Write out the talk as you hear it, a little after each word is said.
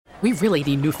We really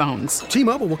need new phones.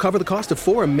 T-Mobile will cover the cost of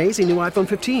 4 amazing new iPhone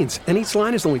 15s, and each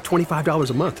line is only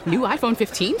 $25 a month. New iPhone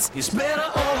 15s? It's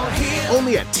better over here.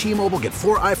 Only at T-Mobile, get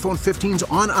 4 iPhone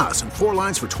 15s on us and 4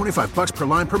 lines for $25 per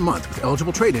line per month with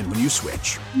eligible trade-in when you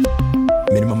switch.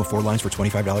 Minimum of 4 lines for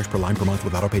 $25 per line per month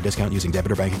with autopay discount using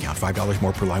debit or bank account. $5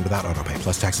 more per line without autopay,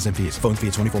 plus taxes and fees. Phone fee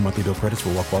at 24 monthly bill credits for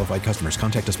well-qualified customers.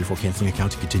 Contact us before canceling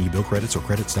account to continue bill credits or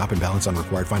credit stop and balance on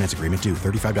required finance agreement due.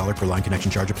 $35 per line connection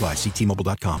charge applies. See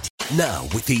T-Mobile.com. Now,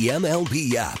 with the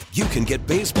MLB app, you can get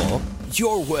baseball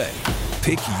your way.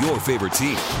 Pick your favorite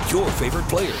team, your favorite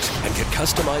players, and get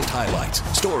customized highlights,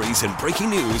 stories, and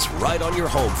breaking news right on your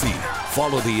home feed.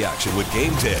 Follow the action with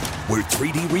Game Day, where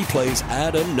 3D replays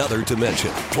add another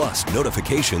dimension. Plus,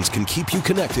 notifications can keep you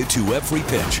connected to every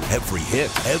pitch, every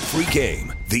hit, every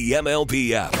game. The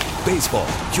MLB app. Baseball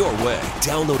your way.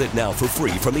 Download it now for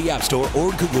free from the App Store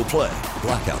or Google Play.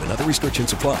 Blackout and other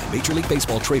restrictions apply. Major League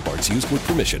Baseball trademarks used with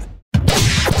permission.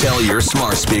 Tell your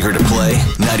smart speaker to play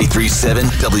 93.7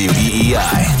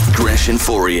 WEEI. Gresh and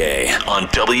Fourier on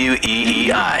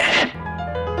WEEI. At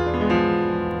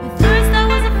first I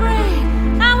was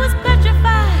afraid, I was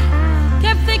petrified.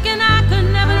 Kept thinking I could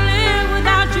never live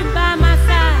without you by my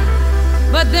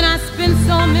side. But then I spent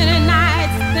so many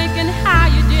nights thinking how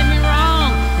you did me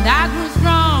wrong. And I grew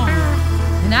strong,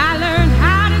 and I learned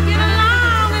how to get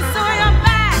along. And so you're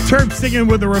back. Terp singing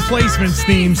with the Replacements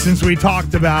theme since we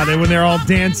talked about it when they're all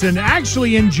dancing.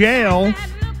 Actually, in jail,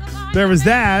 there was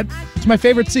that. It's my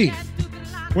favorite scene.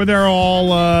 Where they're all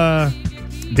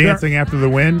dancing after the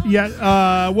win.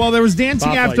 Yeah. Well, there was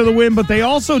dancing after the win, but they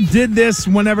also did this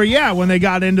when they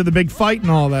got into the big fight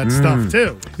and all that stuff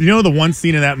too. You know the one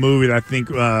scene in that movie that I think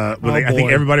I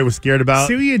think everybody was scared about.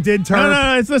 See what you did, Terp?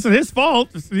 No, it's his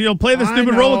fault. Play the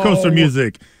stupid roller coaster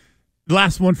music. The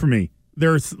last one for me.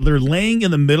 They're laying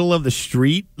in the middle of the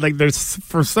street. Like there's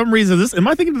for some reason am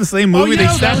I thinking of the same movie?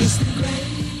 Yes,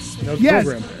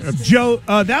 Joe.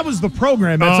 That was the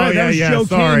program. That's right. That was Joe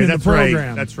King in the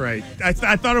program. That's right. I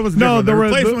thought it was different. The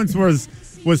Replacements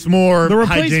was more. The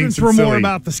Replacements were more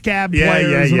about the scab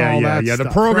players and all that. Yeah, stuff.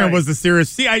 The program was the serious.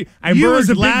 See, I you merged was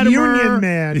a big Latimer. union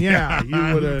man. Yeah,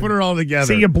 you would put it all together.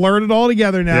 See, you blurred it all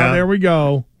together now. Yeah. There we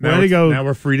go. Way to go. Now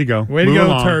we're free to go. Way to go,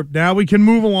 Terp. Now we can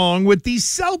move along with the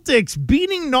Celtics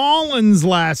beating Nolans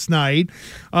last night.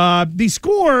 The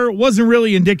score wasn't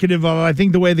really indicative of, I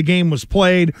think, the way the game was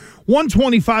played.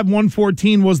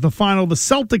 125-114 was the final. The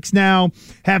Celtics now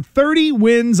have 30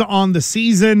 wins on the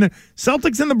season.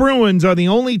 Celtics and the Bruins are the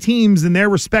only teams in their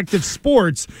respective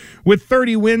sports with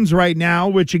 30 wins right now,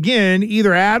 which, again,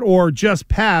 either at or just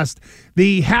past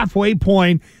the halfway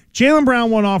point. Jaylen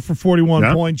Brown went off for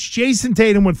 41 points. Jason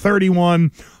Tatum with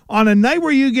 31. On a night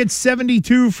where you get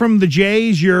 72 from the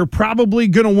Jays, you're probably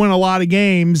going to win a lot of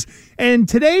games. And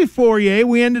today, Fourier,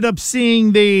 we ended up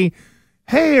seeing the,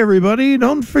 hey, everybody,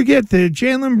 don't forget that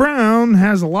Jaylen Brown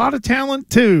has a lot of talent,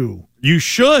 too. You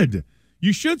should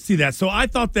see that. So I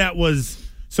thought that was,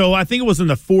 so I think it was in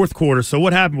the fourth quarter. So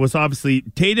what happened was obviously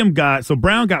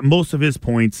Brown got most of his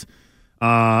points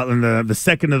in the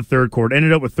second and the third quarter.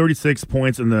 Ended up with 36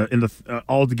 points in the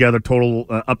altogether total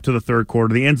up to the third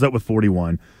quarter. He ends up with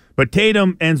 41. But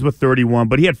Tatum ends with 31,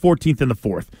 but he had 14th in the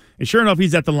fourth. And sure enough,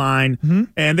 he's at the line,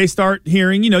 and they start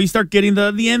hearing, you start getting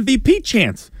the MVP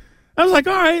chants. I was like,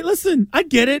 all right, listen, I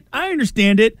get it. I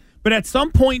understand it. But at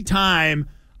some point in time,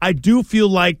 I do feel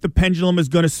like the pendulum is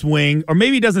going to swing, or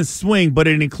maybe it doesn't swing, but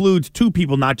it includes two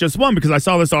people, not just one, because I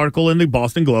saw this article in the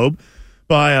Boston Globe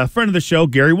by a friend of the show,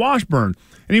 Gary Washburn.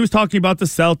 And he was talking about the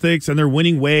Celtics and their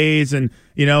winning ways, and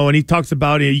he talks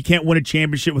about you can't win a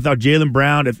championship without Jaylen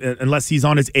Brown unless he's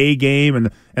on his A game,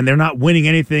 and they're not winning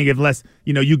anything unless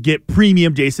you get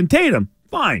premium Jason Tatum.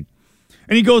 Fine.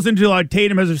 And he goes into like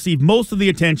Tatum has received most of the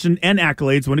attention and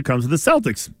accolades when it comes to the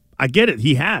Celtics. I get it,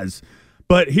 he has.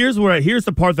 But here's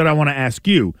the part that I want to ask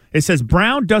you. It says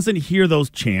Brown doesn't hear those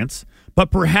chants,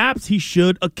 but perhaps he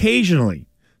should occasionally.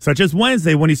 Such as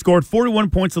Wednesday when he scored 41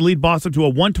 points to lead Boston to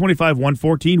a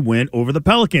 125-114 win over the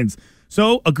Pelicans.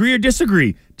 So, agree or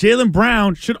disagree, Jaylen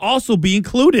Brown should also be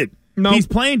included. No. He's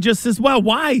playing just as well.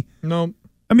 Why? No.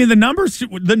 I mean, the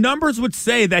numbers would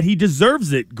say that he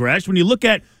deserves it, Gresh. When you look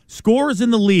at scores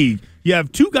in the league, you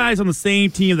have two guys on the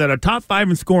same team that are top 5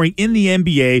 in scoring in the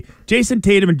NBA, Jason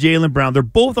Tatum and Jaylen Brown. They're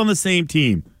both on the same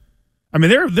team. I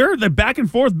mean, they're back and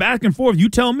forth. You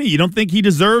tell me. You don't think he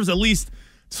deserves at least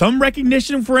some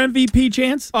recognition for MVP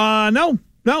chance?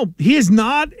 No, he is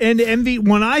not an MVP.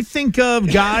 When I think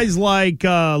of guys like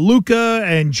Luka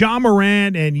and Ja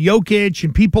Morant and Jokic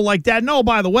and people like that, no,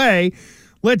 by the way,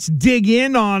 let's dig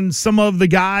in on some of the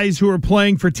guys who are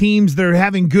playing for teams that are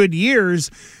having good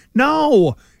years.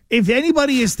 No, if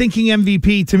anybody is thinking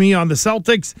MVP to me on the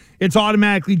Celtics, it's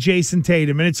automatically Jason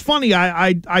Tatum. And it's funny,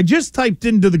 I just typed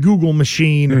into the Google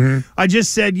machine, I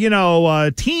just said,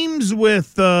 teams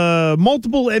with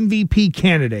multiple MVP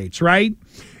candidates, right?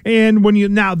 And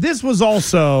now this was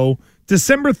also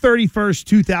December 31st,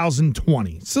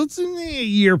 2020. So it's a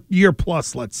year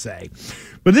plus, let's say.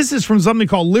 But this is from something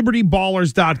called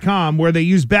LibertyBallers.com, where they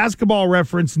used Basketball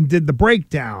Reference and did the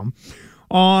breakdown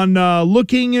on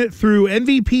looking through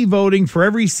MVP voting for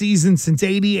every season since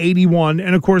 80-81,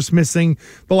 and, of course, missing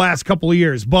the last couple of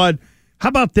years. But how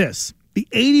about this? The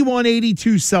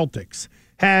 81-82 Celtics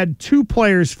had 2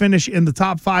 players finish in the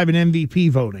top 5 in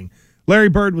MVP voting. Larry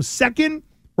Bird was second.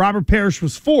 Robert Parrish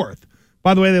was fourth.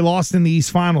 By the way, they lost in the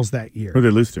East Finals that year. Who did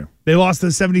they lose to? They lost to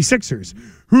the 76ers,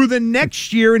 who the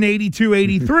next year in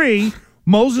 82-83,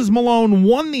 Moses Malone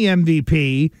won the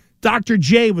MVP. Dr.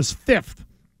 J was fifth.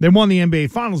 They won the NBA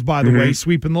Finals, by the way,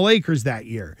 sweeping the Lakers that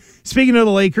year. Speaking of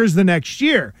the Lakers, the next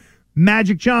year,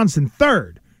 Magic Johnson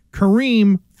third,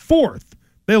 Kareem fourth.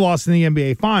 They lost in the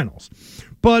NBA Finals.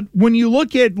 But when you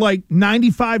look at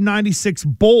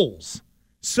 95-96 Bulls,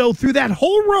 so through that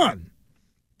whole run,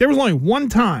 there was only one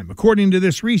time, according to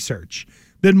this research,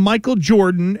 that Michael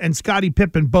Jordan and Scottie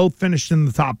Pippen both finished in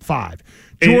the top 5.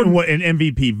 Jordan in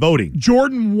MVP voting.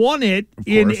 Jordan won it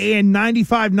in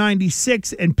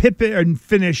 95-96, and Pippen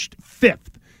finished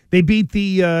 5th. They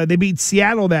beat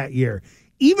Seattle that year.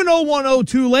 Even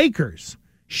 01-02 Lakers,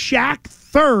 Shaq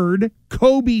 3rd,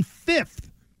 Kobe 5th.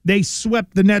 They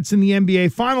swept the Nets in the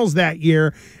NBA Finals that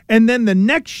year. And then the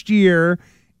next year,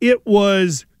 it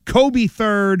was Kobe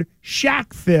 3rd, Shaq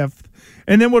 5th.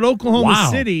 And then with Oklahoma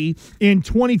City in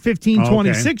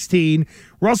 2015-2016,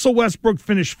 Russell Westbrook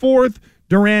finished 4th,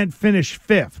 Durant finished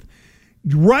 5th.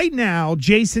 Right now,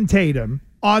 Jason Tatum,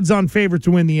 odds-on favorite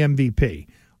to win the MVP.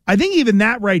 I think even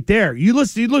that right there, you look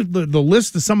at the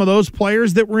list of some of those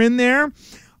players that were in there,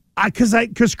 because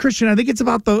Christian, I think it's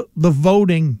about the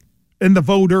voting and the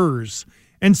voters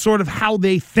and sort of how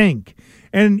they think.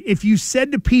 And if you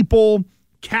said to people,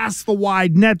 cast the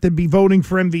wide net, that'd be voting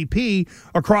for MVP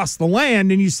across the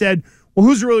land, and you said, well,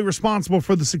 who's really responsible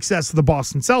for the success of the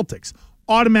Boston Celtics?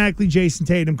 Automatically Jason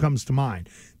Tatum comes to mind.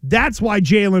 That's why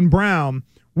Jaylen Brown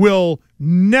will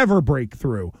never break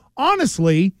through.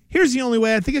 Honestly, here's the only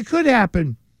way I think it could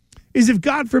happen, is if,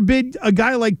 God forbid, a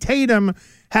guy like Tatum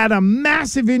had a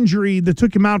massive injury that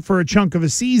took him out for a chunk of a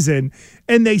season,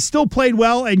 and they still played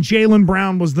well, and Jaylen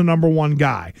Brown was the number one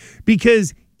guy.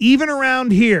 Because even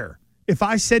around here, if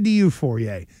I said to you,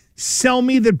 Fourier, sell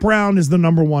me that Brown is the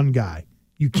number one guy,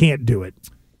 you can't do it.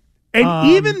 And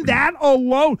even that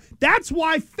alone, that's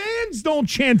why fans don't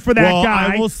chant for that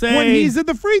guy when he's at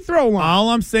the free throw line. All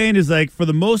I'm saying is, for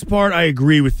the most part, I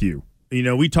agree with you.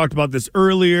 We talked about this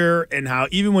earlier, and how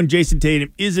even when Jason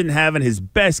Tatum isn't having his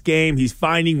best game, he's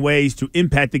finding ways to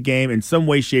impact the game in some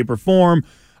way, shape, or form.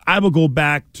 I will go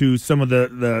back to some of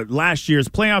the last year's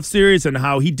playoff series and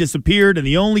how he disappeared, and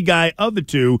the only guy of the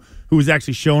two who was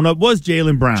actually showing up was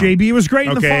Jaylen Brown. JB was great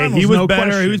in the finals. He was better.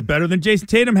 Question. He was better than Jason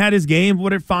Tatum. Had his game,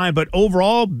 whatever, fine. But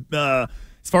overall, as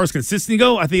far as consistency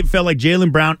go, I think it felt like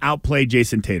Jaylen Brown outplayed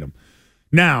Jason Tatum.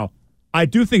 Now, I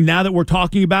do think now that we're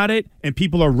talking about it and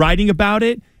people are writing about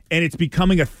it and it's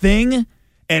becoming a thing,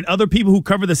 and other people who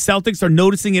cover the Celtics are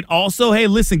noticing it also. Hey,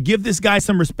 listen, give this guy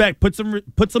some respect. Put some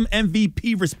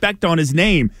MVP respect on his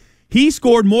name. He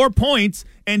scored more points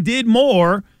and did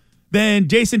more than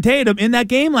Jason Tatum in that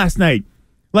game last night.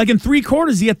 In 3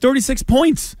 quarters, he had 36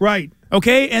 points. Right.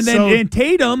 Okay, and then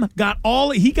Tatum got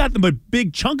them a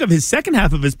big chunk of his second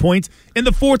half of his points in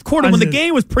the fourth quarter when the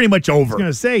game was pretty much over. I was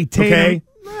going to say, Tatum,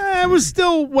 it was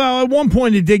still, at one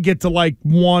point it did get to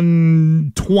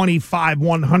 125,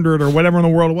 100 or whatever in the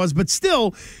world it was. But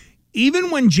still,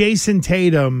 even when Jason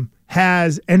Tatum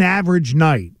has an average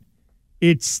night,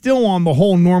 it still on the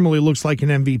whole normally looks like an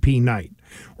MVP night.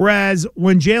 Whereas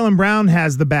when Jaylen Brown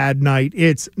has the bad night,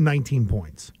 it's 19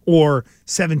 points or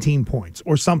 17 points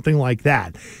or something like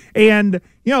that. And,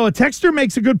 a texter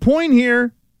makes a good point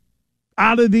here.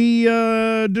 Out of the,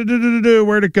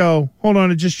 where'd it go? Hold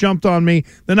on, it just jumped on me.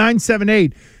 The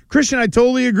 978. Christian, I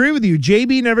totally agree with you.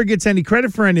 JB never gets any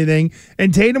credit for anything,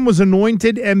 and Tatum was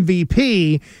anointed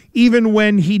MVP even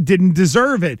when he didn't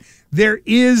deserve it. There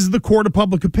is the court of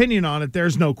public opinion on it.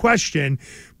 There's no question.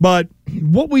 But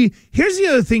here's the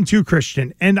other thing too,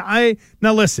 Christian. Now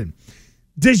listen,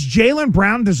 does Jaylen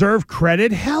Brown deserve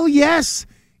credit? Hell yes.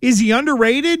 Is he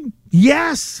underrated?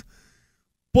 Yes.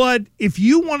 But if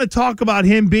you want to talk about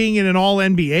him being in an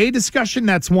all-NBA discussion,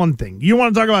 that's one thing. You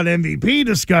want to talk about MVP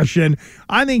discussion,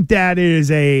 I think that is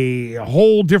a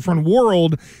whole different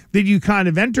world that you kind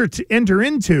of enter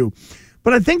into.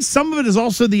 but I think some of it is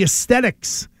also the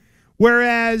aesthetics.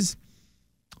 Whereas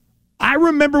I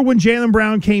remember when Jaylen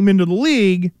Brown came into the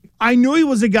league, I knew he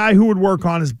was a guy who would work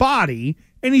on his body,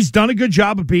 and he's done a good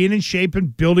job of being in shape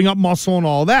and building up muscle and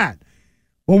all that.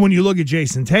 Well, when you look at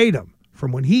Jason Tatum,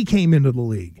 from when he came into the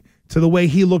league to the way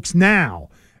he looks now,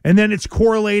 and then it's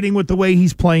correlating with the way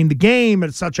he's playing the game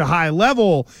at such a high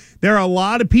level, there are a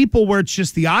lot of people where it's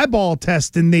just the eyeball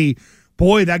test and the,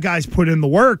 boy, that guy's put in the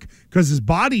work because his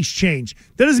body's changed.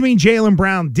 That doesn't mean Jaylen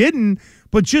Brown didn't,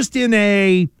 but just in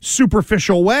a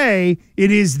superficial way,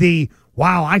 it is the,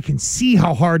 wow, I can see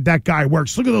how hard that guy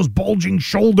works. Look at those bulging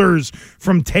shoulders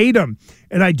from Tatum.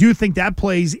 And I do think that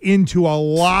plays into a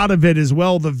lot of it as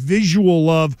well, the visual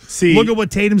of, look at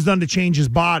what Tatum's done to change his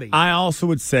body. I also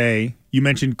would say, you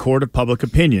mentioned court of public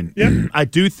opinion. Yep. I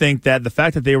do think that the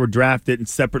fact that they were drafted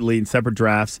separately in separate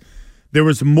drafts, there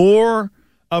was more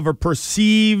of a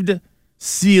perceived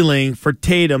ceiling for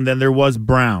Tatum than there was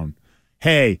Brown.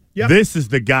 Hey, this is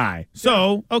the guy.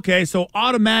 So, okay, so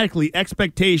automatically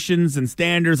expectations and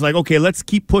standards like, okay, let's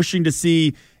keep pushing to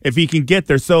see if he can get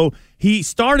there. So he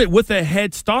started with a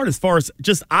head start as far as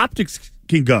just optics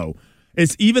can go.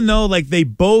 It's even though like they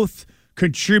both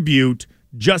contribute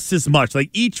just as much,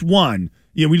 like each one,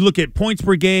 you know, we look at points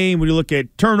per game, we look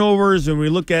at turnovers, and we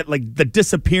look at like the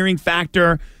disappearing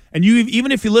factor. And you,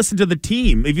 even if you listen to the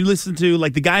team, if you listen to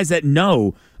like the guys that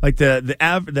know, like the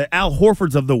Al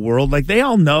Horfords of the world, like they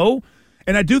all know.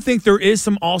 And I do think there is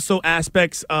some also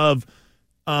aspects of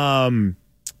Jaylen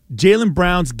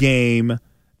Brown's game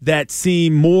that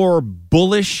seem more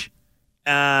bullish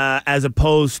as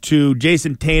opposed to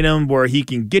Jason Tatum, where he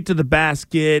can get to the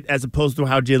basket, as opposed to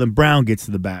how Jaylen Brown gets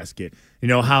to the basket. You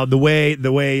know, how the way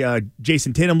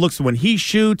Jason Tatum looks when he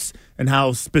shoots and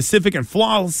how specific and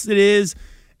flawless it is,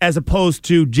 as opposed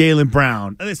to Jaylen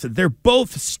Brown. Listen, they're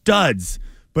both studs,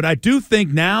 but I do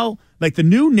think now, like the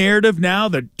new narrative now,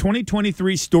 the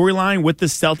 2023 storyline with the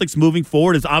Celtics moving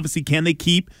forward is obviously, can they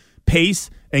keep pace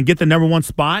and get the number one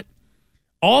spot?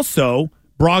 Also,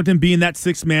 Brogdon being that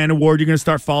sixth-man award, you're going to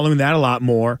start following that a lot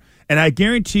more. And I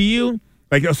guarantee you,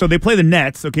 like, so they play the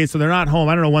Nets, okay, so they're not home.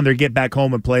 I don't know when they get back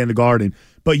home and play in the Garden.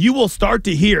 But you will start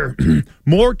to hear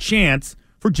more chants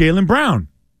for Jaylen Brown.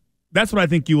 That's what I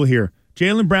think you will hear.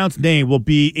 Jaylen Brown's name will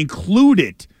be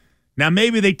included. Now,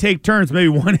 maybe they take turns. Maybe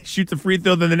one shoots a free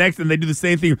throw, then the next, and they do the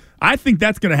same thing. I think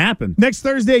that's going to happen. Next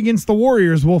Thursday against the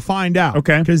Warriors, we'll find out.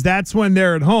 Okay. Because that's when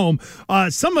they're at home.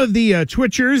 Some of the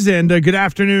Twitchers, and good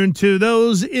afternoon to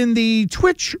those in the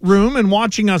Twitch room and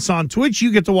watching us on Twitch. You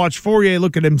get to watch Fourier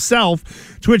look at himself.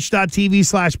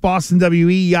 Twitch.tv/Boston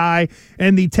WEEI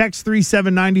and the text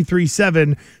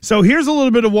 37937. So here's a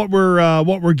little bit of what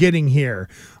we're getting here.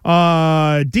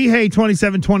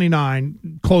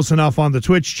 D-Hay2729, close enough on the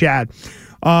Twitch chat.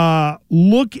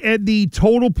 Look at the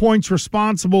total points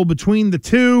responsible between the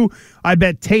two. I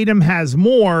bet Tatum has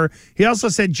more. He also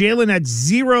said Jaylen had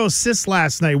 0 assists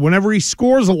last night. Whenever he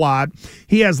scores a lot,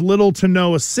 he has little to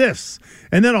no assists.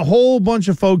 And then a whole bunch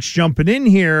of folks jumping in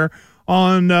here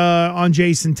on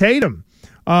Jason Tatum.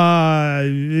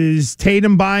 Is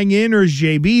Tatum buying in or is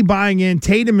JB buying in?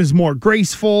 Tatum is more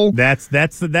graceful. That's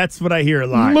what I hear a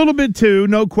lot. A little bit too,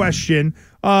 no question.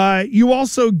 You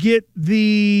also get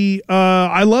the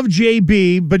I love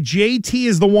JB, but JT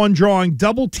is the one drawing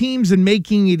double teams and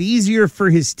making it easier for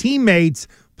his teammates.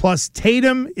 Plus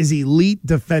Tatum is elite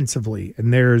defensively,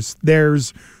 and there's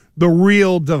the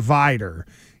real divider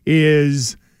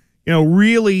is, you know,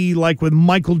 really like with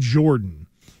Michael Jordan.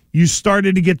 You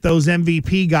started to get those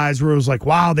MVP guys where it was like,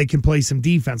 wow, they can play some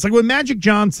defense. Like with Magic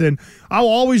Johnson, I'll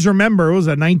always remember, it was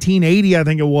a 1980, I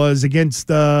think it was, against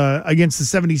the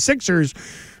 76ers.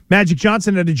 Magic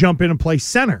Johnson had to jump in and play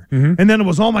center. Mm-hmm. And then it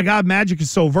was, oh my God, Magic is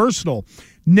so versatile.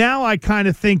 Now I kind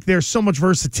of think there's so much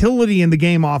versatility in the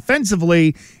game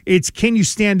offensively. It's, can you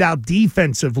stand out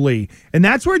defensively? And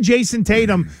that's where Jason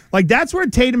Tatum, like that's where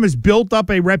Tatum has built up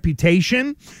a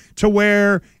reputation to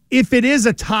where if it is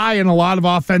a tie in a lot of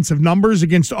offensive numbers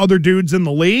against other dudes in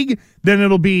the league, then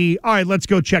it'll be, all right, let's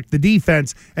go check the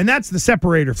defense. And that's the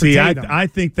separator for Tatum. I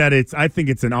think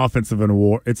it's an offensive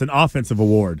award. It's an offensive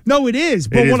award. No, it is.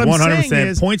 But what I'm 100%. Saying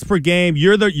is points per game.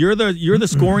 You're the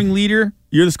scoring leader.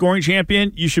 You're the scoring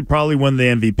champion. You should probably win the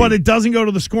MVP. But it doesn't go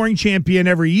to the scoring champion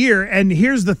every year. And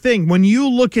here's the thing. When you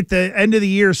look at the end of the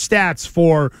year stats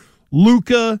for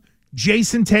Luka,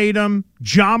 Jason Tatum,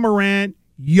 Ja Morant,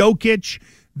 Jokic,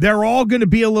 they're all going to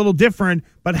be a little different,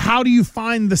 but how do you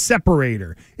find the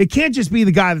separator? It can't just be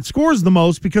the guy that scores the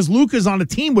most because Luka's on a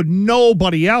team with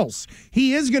nobody else.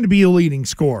 He is going to be a leading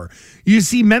scorer. You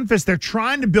see Memphis, they're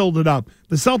trying to build it up.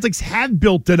 The Celtics have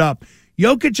built it up.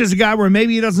 Jokic is a guy where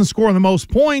maybe he doesn't score the most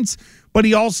points, but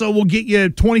he also will get you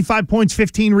 25 points,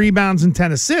 15 rebounds, and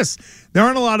 10 assists. There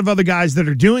aren't a lot of other guys that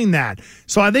are doing that.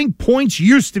 So I think points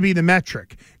used to be the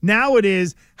metric. Now it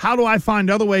is, how do I find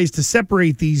other ways to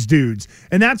separate these dudes?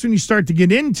 And that's when you start to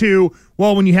get into,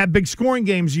 well, when you have big scoring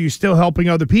games, are you still helping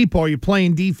other people? Are you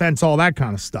playing defense? All that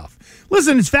kind of stuff.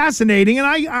 Listen, it's fascinating, and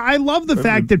I love the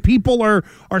fact that people are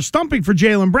stumping for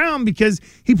Jaylen Brown because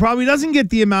he probably doesn't get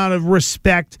the amount of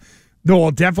respect.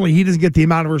 Well, definitely he doesn't get the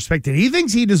amount of respect that he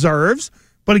thinks he deserves.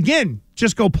 But again,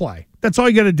 just go play. That's all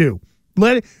you got to do.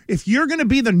 If you're going to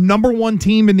be the number one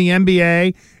team in the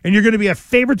NBA and you're going to be a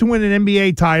favorite to win an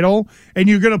NBA title and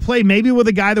you're going to play maybe with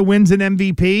a guy that wins an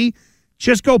MVP,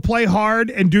 just go play hard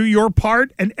and do your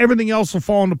part, and everything else will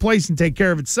fall into place and take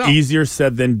care of itself. Easier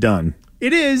said than done.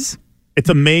 It is. It's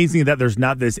amazing that there's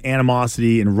not this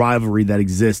animosity and rivalry that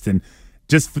exists, and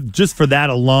just for that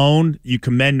alone, you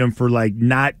commend them for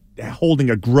not holding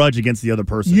a grudge against the other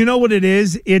person. You know what it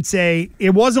is?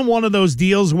 It wasn't one of those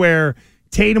deals where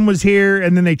Tatum was here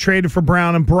and then they traded for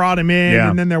Brown and brought him in,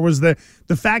 and then there was the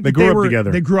fact that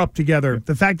they grew up together.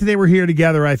 The fact that they were here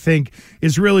together, I think,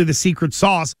 is really the secret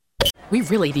sauce. We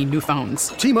really need new phones.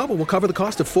 T-Mobile will cover the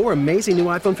cost of 4 amazing new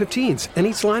iPhone 15s, and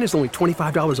each line is only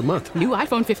 $25 a month. New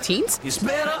iPhone 15s? It's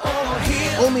better over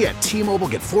here. Only at T-Mobile,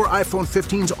 get 4 iPhone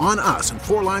 15s on us and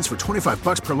 4 lines for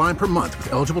 $25 per line per month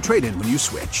with eligible trade-in when you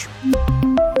switch.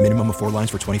 Minimum of 4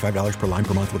 lines for $25 per line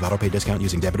per month with autopay discount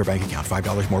using debit or bank account.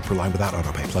 $5 more per line without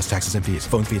autopay, plus taxes and fees.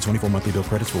 Phone fee at 24 monthly bill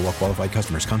credits for well-qualified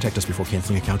customers. Contact us before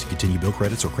canceling account to continue bill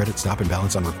credits or credit stop and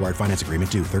balance on required finance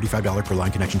agreement due. $35 per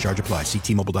line connection charge applies. See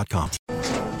T-Mobile.com.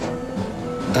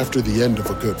 After the end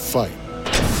of a good fight,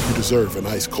 you deserve an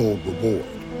ice-cold reward.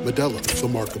 Modelo is the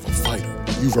mark of a fighter.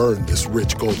 You've earned this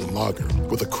rich golden lager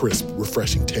with a crisp,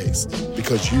 refreshing taste.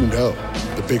 Because you know,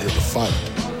 the bigger the fight,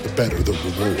 the better the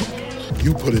reward.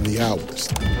 You put in the hours,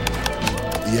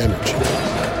 the energy,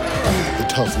 the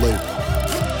tough labor.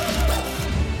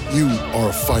 You are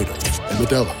a fighter, and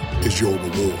Modelo is your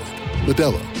reward.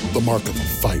 Modelo, the mark of a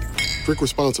fighter. Drink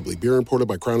responsibly. Beer imported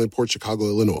by Crown Imports, Chicago,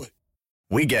 Illinois.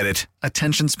 We get it.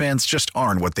 Attention spans just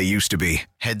aren't what they used to be.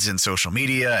 Heads in social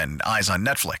media and eyes on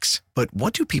Netflix. But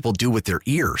what do people do with their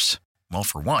ears? Well,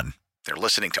 for one, they're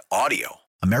listening to audio.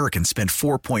 Americans spend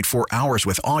 4.4 hours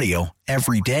with audio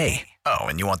every day. Oh,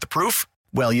 and you want the proof?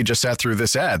 Well, you just sat through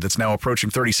this ad that's now approaching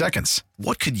 30 seconds.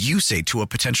 What could you say to a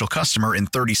potential customer in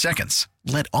 30 seconds?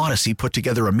 Let Odyssey put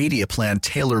together a media plan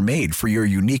tailor-made for your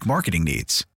unique marketing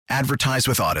needs. Advertise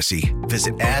with Odyssey.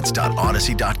 Visit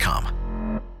ads.odyssey.com.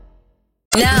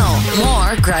 Now,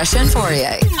 more Gresh and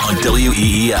Fauria on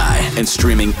WEEI and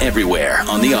streaming everywhere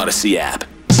on the Odyssey app.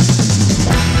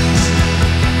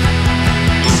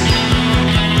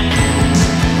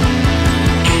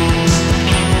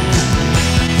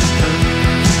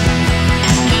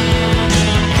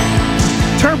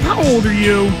 Terp, how old are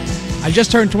you? I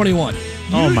just turned 21.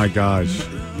 Oh my gosh.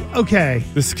 Okay.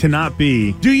 This cannot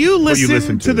be. Do you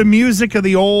listen to the music of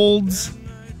the olds?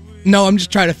 No, I'm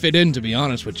just trying to fit in, to be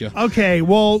honest with you. Okay,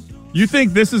 well, you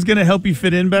think this is going to help you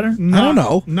fit in better? I don't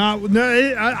know.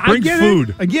 I get food.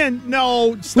 It. Again,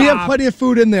 no, stop. We have plenty of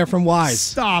food in there from Wise.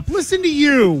 Stop. Listen to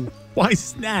you. Why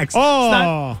snacks?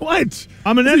 Oh, what?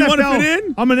 I'm an NFL. You want to fit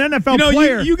in? I'm an NFL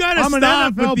player. You got to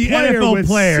stop with the player NFL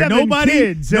player. Nobody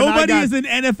is an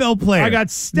NFL player. I got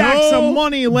stacks of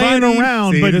money laying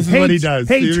around. See, but this is what he does.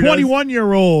 Hey,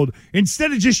 21-year-old,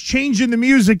 instead of just changing the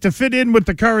music to fit in with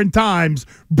the current times,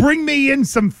 bring me in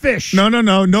some fish. No.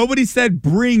 Nobody said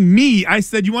bring me. I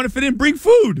said you want to fit in, bring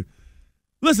food.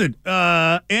 Listen,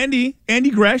 Andy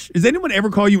Gresh. Does anyone ever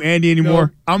call you Andy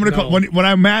anymore? No, I'm gonna call when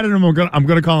I'm mad at him. I'm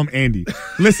gonna call him Andy.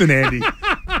 Listen, Andy.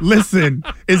 Listen,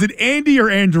 is it Andy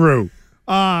or Andrew?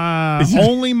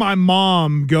 Only my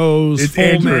mom goes It's full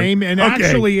Andrew. name, and Okay.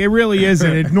 actually, it really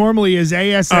isn't. It normally is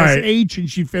ASSH, and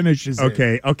she finishes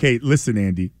it. Okay. Listen,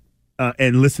 Andy,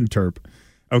 and listen, Terp.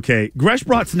 Okay, Gresh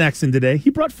brought snacks in today.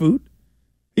 He brought food.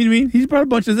 You know what I mean? He brought a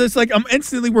bunch of this. Like,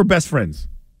 instantly, we're best friends.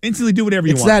 Instantly do whatever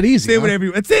you want. It's that easy. Say whatever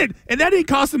you want. That's it. And that didn't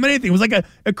cost him anything. It was like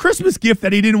a Christmas gift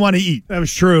that he didn't want to eat. That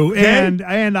was true. Okay?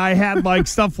 And I had like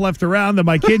stuff left around that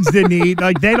my kids didn't eat.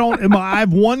 Like they don't. I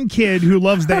have one kid who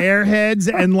loves the Airheads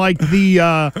and like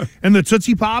the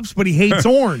Tootsie Pops, but he hates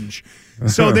orange.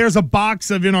 So there's a box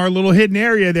of, in our little hidden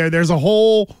area there's a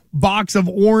whole box of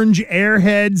orange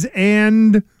Airheads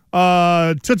and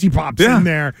Tootsie Pops in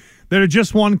there that are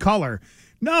just one color.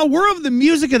 No, we're of the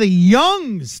music of the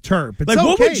youngs, Terp. It's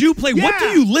what would you play? Yeah. What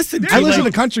do you listen to? I listen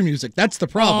to country music. That's the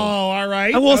problem. Oh, all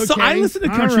right. Well, okay. so I listen to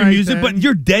country music, but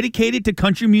you're dedicated to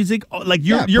country music. Like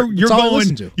you're it's all I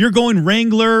listen to. You're going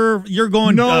Wrangler. You're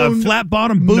going flat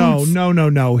bottom boots.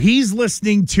 No. He's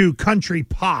listening to country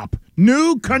pop,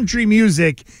 New country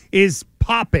music is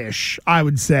popish, I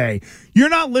would say. You're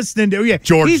not listening to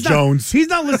George Jones. He's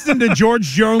not listening to George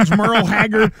Jones, Merle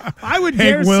Haggard. I would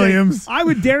Hank Williams. I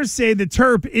would dare say that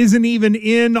Terp isn't even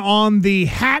in on the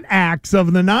hat acts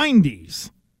of the 90s.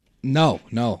 No.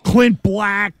 Clint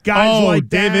Black, guys like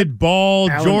David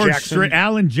Ball, Alan George Jackson. Strait,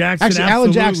 Alan Jackson. Actually, absolutely.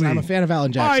 Alan Jackson. I'm a fan of Alan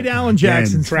All Jackson. right, Alan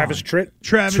Jackson. Travis Tritt.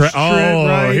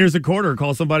 Right? Here's a quarter.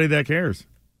 Call somebody that cares.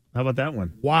 How about that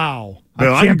one? Wow.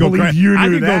 Well, I can't believe you knew I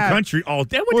can that. go country all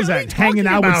day. What was that, hanging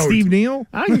out with Steve Neal?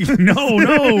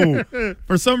 No.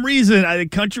 For some reason, I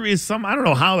think country is I don't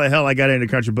know how the hell I got into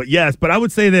country, but yes. But I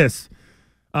would say this.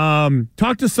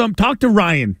 Talk to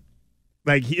Ryan.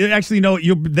 Like,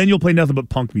 then you'll play nothing but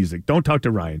punk music. Don't talk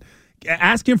to Ryan.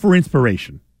 Ask him for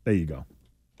inspiration. There you go.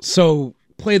 So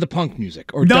play the punk music,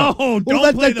 or don't Well,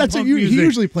 play that's the what punk music. he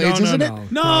usually plays, isn't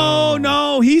it?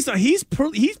 No. He's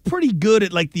pretty good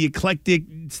at like the eclectic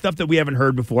stuff that we haven't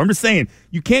heard before. I'm just saying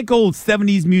you can't go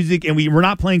 70s music, and we're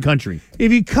not playing country.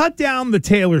 If you cut down the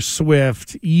Taylor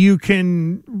Swift, you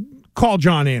can call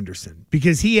John Anderson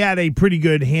because he had a pretty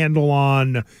good handle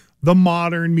on the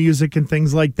modern music and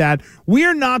things like that. We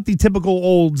are not the typical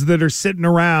olds that are sitting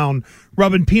around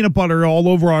rubbing peanut butter all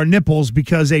over our nipples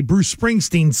because a Bruce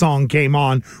Springsteen song came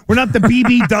on. We're not the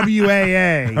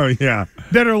BBWAA. Oh, yeah.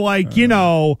 That are like,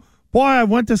 boy, I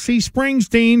went to see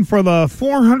Springsteen for the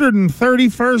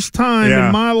 431st time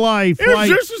in my life. It's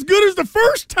just as good as the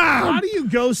first time. How do you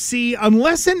go see,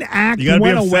 unless an act You got to be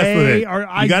went obsessed away? with it. Or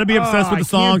You got to be obsessed with the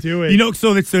song. Can't do it.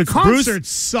 So it's Concerts Bruce.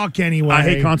 suck anyway. I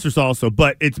hate concerts also,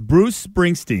 but it's Bruce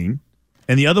Springsteen,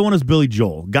 and the other one is Billy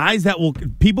Joel. Guys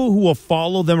people who will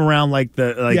follow them around like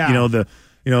like they're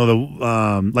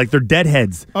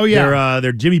Deadheads. Oh yeah,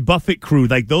 they're Jimmy Buffett crew.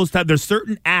 Like those type. There's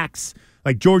certain acts.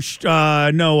 Like George, who's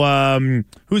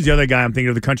the other guy I'm thinking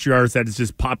of, the country artist that is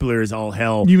just popular as all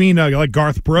hell? You mean like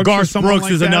Garth Brooks? Garth Brooks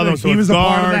like is that? another one. So he was a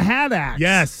part of the Garth. Hat Act.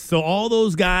 Yes. So all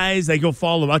those guys, like, you'll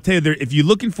follow them. I'll tell you, if you're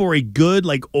looking for a good,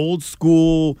 like, old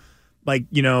school, like,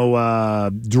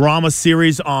 drama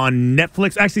series on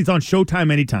Netflix, actually, it's on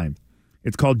Showtime anytime.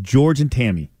 It's called George and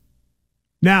Tammy.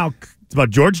 Now, it's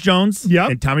about George Jones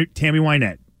and Tammy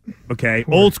Wynette. Okay,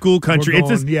 old school country. It's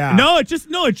just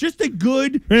a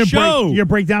good show. You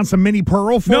break down some Minnie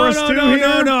Pearl for us too?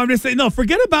 No. I'm just saying. No,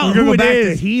 forget about who it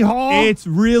is. Hee Haw. It's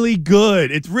really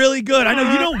good. It's really good. I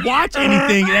know you don't watch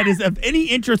anything that is of any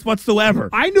interest whatsoever.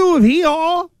 I knew of Hee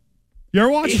Haw. You ever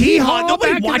watched Hee Haw?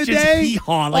 Nobody back watches in the day? Hee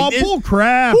Haw like this. Bull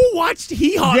crap. Who watched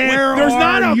Hee Haw? There's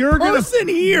not a person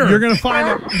here. You're gonna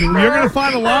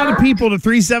find a lot of people to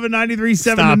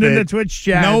 37937 and in the Twitch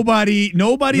chat. Nobody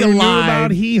alive knew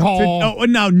about Hee Haw.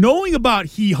 Now knowing about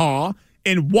Hee Haw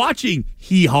and watching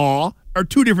Hee Haw are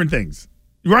two different things,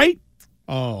 right?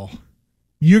 Oh.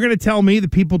 You're going to tell me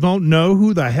that people don't know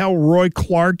who the hell Roy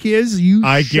Clark is?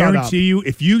 I guarantee you,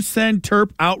 if you send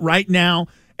Terp out right now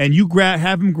and you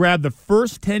have him grab the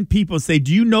first 10 people and say,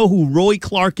 do you know who Roy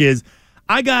Clark is?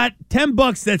 I got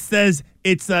 $10 that says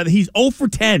he's 0 for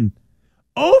 10.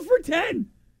 0 for 10.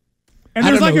 And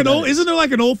there's like isn't there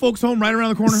like an old folks home right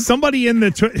around the corner? Somebody in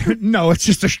the no, it's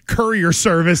just a courier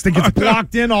service that gets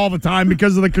blocked in all the time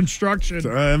because of the construction.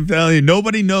 I'm telling you,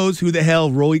 nobody knows who the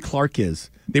hell Roy Clark is.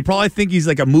 They probably think he's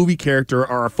like a movie character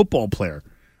or a football player.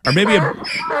 Or maybe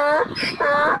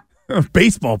a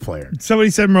baseball player. Somebody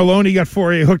said Merlone got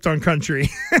 4A hooked on country.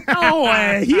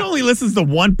 He only listens to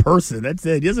one person. That's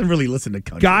it. He doesn't really listen to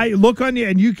country. Guy, look on you,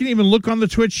 and you can even look on the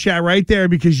Twitch chat right there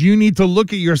because you need to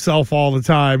look at yourself all the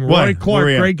time. What? Roy Clark,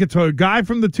 great guitar. Guy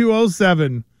from the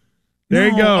 207. There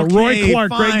you go. Okay, Roy Clark,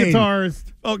 fine. great guitarist.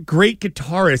 Oh, great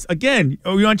guitarist. Again,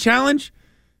 are you on challenge?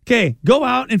 Okay, go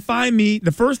out and find me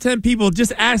the first 10 people.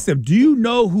 Just ask them, do you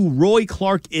know who Roy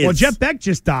Clark is? Well, Jeff Beck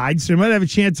just died, so you might have a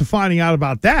chance of finding out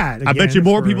about that. I bet you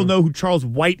more people know who Charles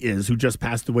White is, who just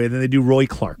passed away, than they do Roy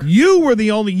Clark. You and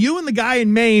the guy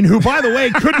in Maine, who, by the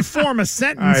way, couldn't form a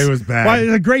sentence. It was bad.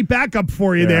 Well, a great backup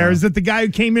for you there is that the guy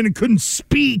who came in and couldn't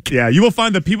speak. Yeah, you will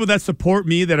find the people that support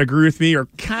me, that agree with me, are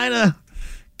kind of,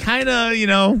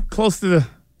 close to the.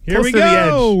 Here we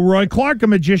go. Roy Clark, a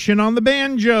magician on the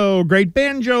banjo. Great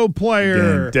banjo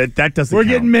player. That doesn't We're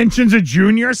count. getting mentions of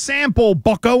Junior Sample,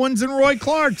 Buck Owens, and Roy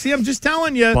Clark. See, I'm just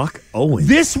telling you. Buck Owens.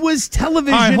 This was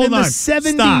television in the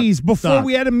 70s before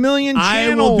we had a million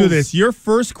channels. I will do this. Your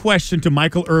first question to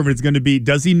Michael Irvin is going to be,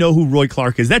 does he know who Roy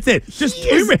Clark is? That's it.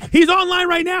 He's online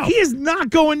right now. He is not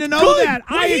going to know that.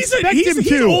 Well, I expect him to.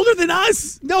 He's older than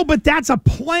us. No, but that's a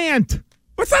plant.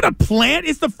 What's not a plant?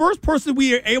 It's the first person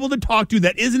we are able to talk to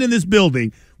that isn't in this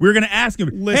building. We were going to ask him,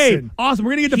 Listen, hey, awesome,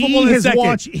 we're going to get to football in a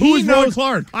second. Who is Roy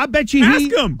Clark? I bet you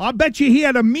ask him. I bet you he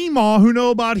had a meemaw who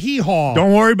know about hee-haw.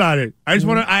 Don't worry about it. I just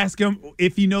want to ask him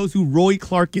if he knows who Roy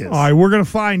Clark is. All right, we're going to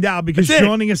find out because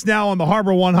joining us now on the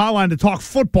Harbor One Hotline to talk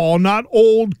football, not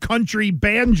old country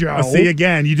banjo. See,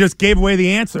 again, you just gave away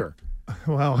the answer.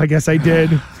 Well, I guess I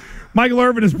did. Michael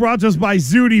Irvin is brought to us by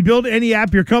Zudy. Build any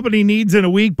app your company needs in a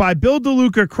week. By Bill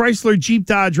DeLuca, Chrysler, Jeep,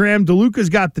 Dodge, Ram. DeLuca's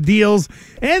got the deals.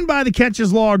 And by the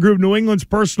Catches Law Group, New England's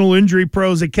personal injury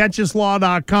pros at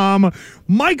catcheslaw.com.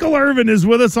 Michael Irvin is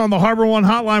with us on the Harbor One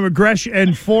Hotline with Gresh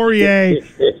and Fourier.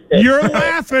 You're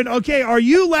laughing. Okay, are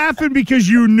you laughing because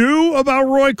you knew about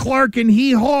Roy Clark and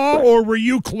hee-haw, or were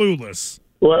you clueless?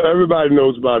 Well, everybody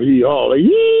knows about hee-haw. Like,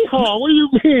 hee-haw, what do you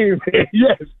mean, man?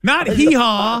 Yes. Not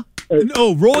hee-haw.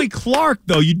 No, Roy Clark,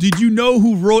 though. Did you know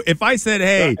who Roy – if I said,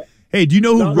 hey, do you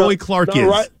know who Roy Clark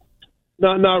is?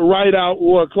 Not right out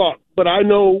Roy Clark. But I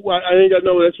know – I think I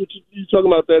know that's what you're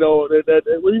talking about.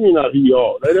 What do you mean not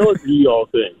hee-haw? That was the hee-haw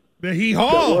thing. The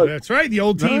hee-haw, that's right. The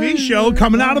old TV show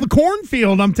coming out of the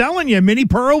cornfield. I'm telling you, Minnie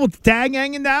Pearl with the tag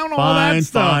hanging down, all that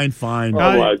stuff. Fine. Oh,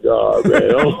 my God,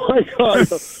 man. Oh, my God.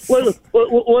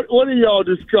 What are y'all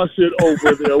discussing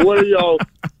over there? What are y'all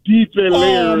deep in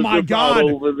layers about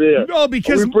over there? No,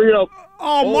 because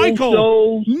Michael.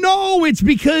 Shows? No, it's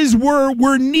because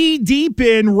we're knee deep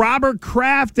in Robert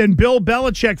Kraft and Bill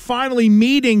Belichick finally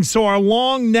meeting, so our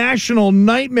long national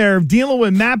nightmare of dealing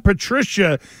with Matt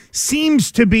Patricia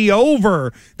seems to be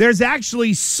over. There's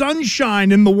actually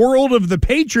sunshine in the world of the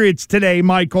Patriots today,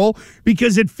 Michael,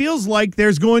 because it feels like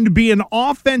there's going to be an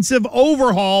offensive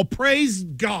overhaul. Praise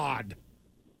God.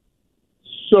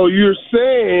 So you're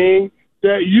saying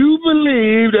that you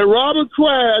believe that Robert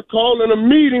Kraft calling a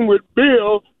meeting with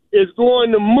Bill is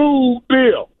going to move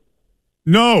Bill?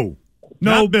 No,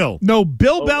 Bill. No,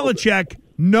 Bill Belichick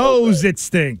knows it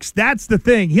stinks. That's the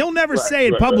thing. He'll never say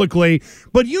it publicly,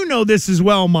 but you know this as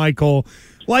well, Michael.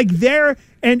 Like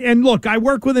and look, I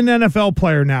work with an NFL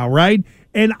player now, right?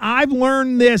 And I've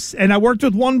learned this, and I worked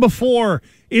with one before,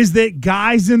 is that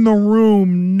guys in the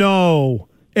room know.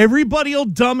 Everybody will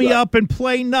dummy up and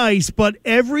play nice, but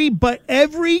every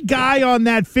guy on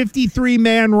that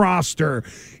 53-man roster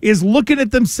is looking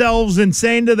at themselves and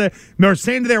saying to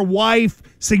their wife,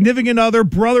 significant other,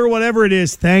 brother, whatever it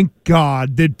is, thank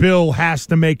God that Bill has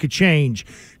to make a change.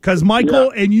 Because,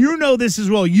 Michael, and you know this as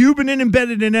well, you've been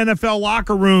embedded in NFL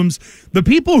locker rooms. The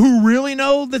people who really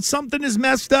know that something is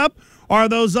messed up are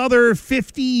those other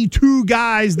 52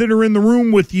 guys that are in the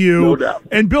room with you. No doubt.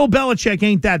 And Bill Belichick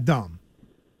ain't that dumb.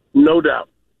 No doubt.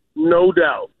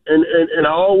 And I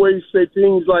always say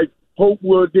things like hope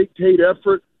will dictate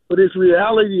effort, but it's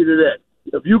reality to that.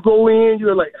 If you go in,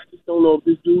 you're like, I just don't know if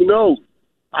this dude knows.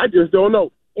 I just don't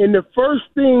know. And the first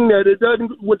thing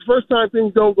the first time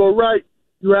things don't go right,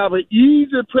 you have an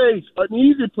easy place.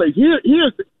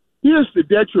 Here's the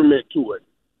detriment to it.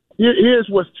 Here's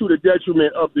what's to the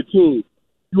detriment of the team.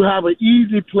 You have an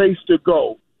easy place to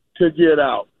go to get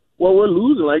out. Well, we're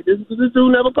losing like this because this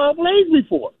dude never called plays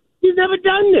before. He's never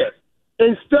done this.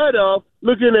 Instead of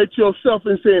looking at yourself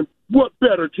and saying, what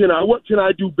can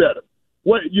I do better?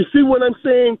 You see what I'm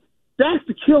saying? That's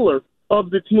the killer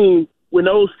of the team when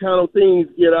those kind of things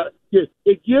get out.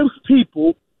 It gives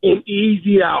people an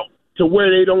easy out to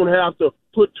where they don't have to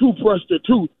put toothbrush to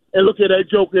tooth and look at that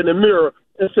joke in the mirror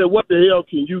and say, what the hell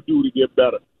can you do to get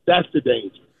better? That's the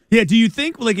danger. Yeah, do you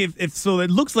think, like, if so it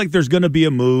looks like there's going to be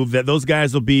a move that those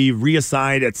guys will be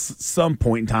reassigned at some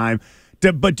point in time,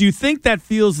 but do you think that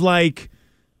feels like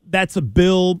that's a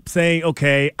Bill saying,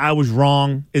 okay, I was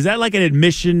wrong? Is that like an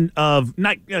admission of,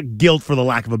 not guilt for the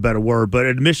lack of a better word, but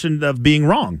an admission of being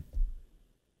wrong?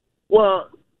 Well,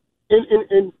 and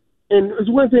it's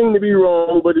one thing to be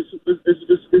wrong, but it's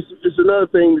another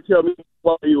thing to tell me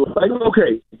why you were like,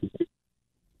 okay,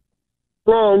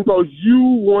 wrong because you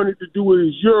wanted to do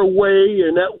it your way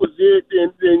and that was it,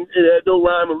 and it had no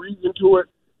rhyme or reason to it.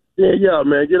 Then yeah,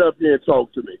 man, get up here and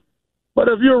talk to me. But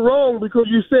if you're wrong because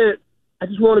you said, I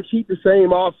just want to keep the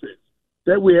same offense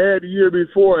that we had the year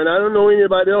before, and I don't know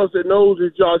anybody else that knows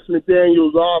it's Josh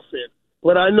McDaniels' offense,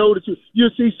 but I know that you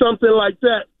see something like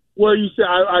that where you say,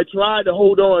 I tried to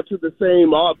hold on to the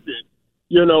same offense,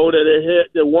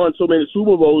 that won so many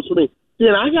Super Bowls for me.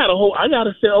 Then I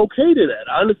gotta say okay to that.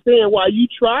 I understand why you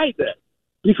tried that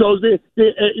because this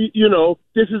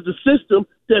is the system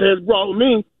that has brought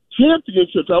me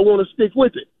championships. I want to stick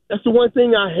with it. That's the one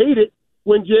thing I hated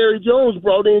when Jerry Jones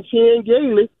brought in Chan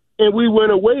Gailey and we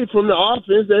went away from the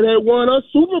offense that had won us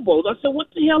Super Bowls. I said, what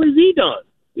the hell has he done?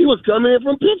 He was coming in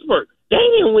from Pittsburgh. They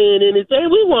didn't win anything.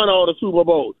 We won all the Super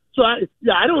Bowls. So I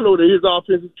don't know that his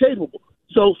offense is capable.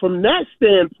 So from that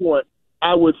standpoint,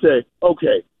 I would say,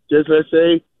 okay, just let's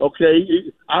say, okay,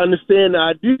 I understand the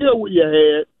idea what you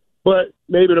had, but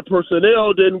maybe the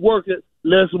personnel didn't work it.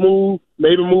 Let's move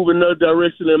in another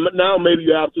direction, and now maybe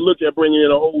you have to look at bringing in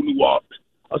a whole new offense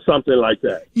or something like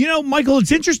that. You know, Michael,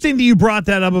 it's interesting that you brought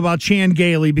that up about Chan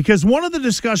Gailey, because one of the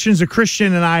discussions that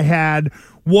Christian and I had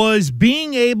was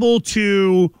being able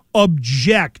to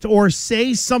object or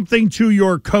say something to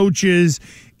your coaches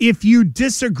if you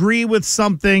disagree with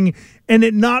something and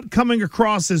it not coming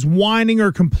across as whining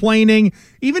or complaining.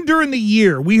 Even during the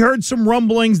year, we heard some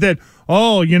rumblings that,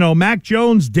 Mac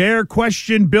Jones dare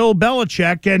question Bill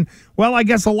Belichick. And, well, I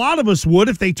guess a lot of us would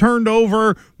if they turned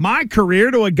over my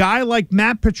career to a guy like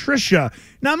Matt Patricia.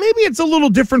 Now, maybe it's a little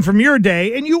different from your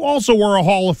day, and you also were a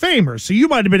Hall of Famer, so you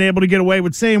might have been able to get away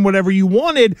with saying whatever you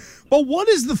wanted. But what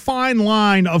is the fine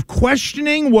line of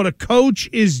questioning what a coach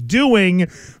is doing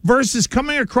versus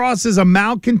coming across as a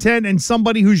malcontent and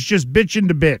somebody who's just bitching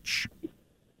to bitch?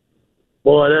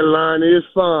 Boy, that line is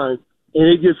fine, and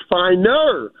it gets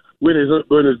finer when it's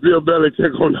Bill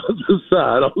Belichick on the other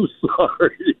side. I'm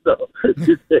sorry.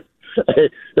 Hey,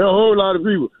 there are a whole lot of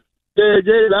people. I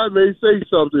may say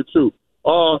something too.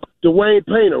 Dwayne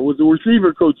Painter was the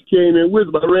receiver coach. He came in with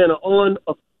him. I ran an arm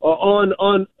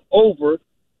over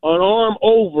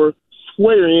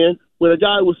square in where the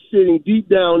guy was sitting deep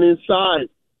down inside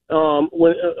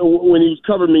when he was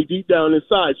covering me deep down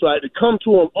inside. So I had to come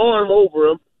to him, arm over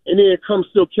him, and then come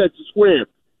still catch the square.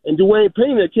 And Dwayne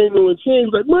Painter came in and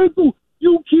changed, like, Michael,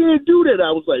 you can't do that. I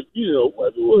was like,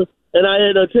 what? And I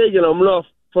had taken enough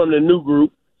from the new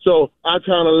group, so I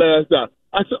kind of laughed out.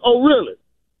 I said, oh, really?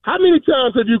 How many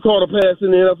times have you caught a pass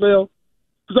in the NFL?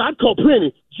 Because I caught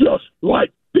plenty just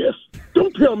like this.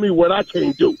 Don't tell me what I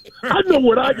can't do. I know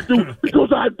what I can do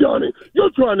because I've done it.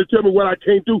 You're trying to tell me what I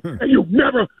can't do, and you've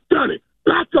never done it.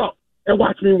 Back up and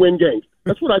watch me win games.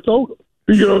 That's what I told him.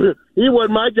 He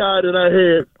wasn't my guy that I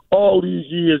had all these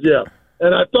years, yeah.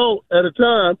 And I thought at the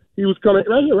time he was coming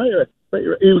right here.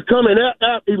 He was coming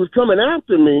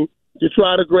after me to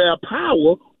try to grab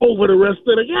power over the rest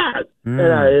of the guys.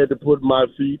 And I had to put my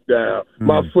feet down,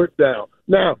 my foot down.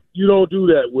 Now, you don't do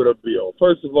that with a Bill.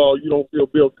 First of all, you don't feel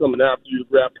Bill coming after you to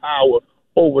grab power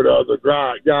over the other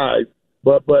guys.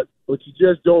 But you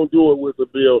just don't do it with a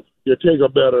Bill. You take a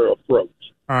better approach.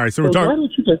 All right, so we're talking. Why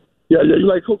don't you think? Yeah, you're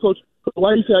like, Coach,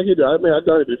 why do you say I get that? I mean, I've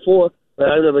done it before.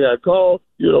 I never got called.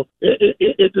 The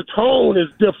tone is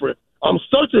different. I'm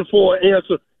searching for an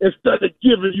answer instead of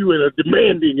giving you a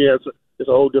demanding answer. It's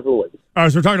a whole different way. All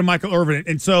right, so we're talking to Michael Irvin.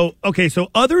 And so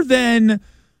other than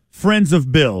friends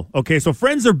of Bill, so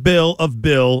friends of Bill,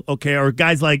 or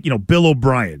guys like, Bill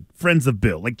O'Brien, friends of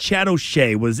Bill, like Chad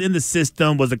O'Shea was in the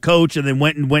system, was a coach, and then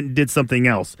went and did something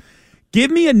else.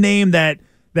 Give me a name that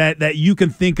you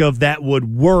can think of that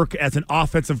would work as an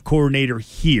offensive coordinator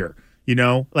here.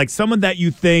 Like someone that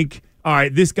you think, all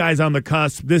right, this guy's on the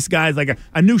cusp. This guy's like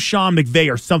a new Sean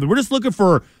McVay or something. We're just looking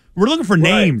for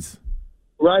names.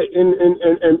 Right, and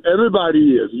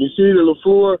everybody is. You see the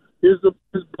LaFleur, his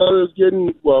brother's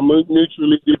getting,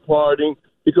 mutually departing,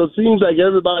 because it seems like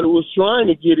everybody was trying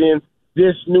to get in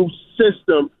this new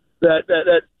system,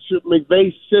 that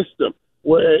McVay system,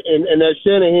 and that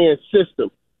Shanahan system.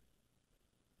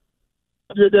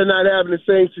 They're not having the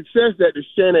same success that the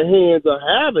Shanahans are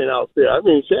having out there. I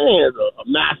mean, Shanahan's a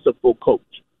masterful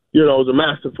coach. He's a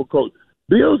masterful coach.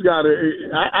 Bill's got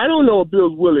I don't know if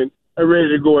Bill's willing and ready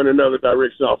to go in another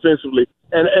direction offensively.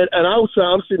 And I'm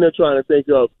sitting there trying to think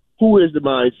of who is the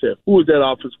mindset? Who is that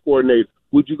offensive coordinator?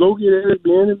 Would you go get Eric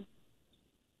Bieniemy?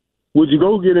 Would you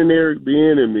go get an Eric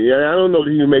Bieniemy? I don't know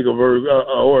that he can make a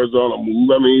horizontal move.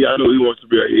 I mean, I know he wants to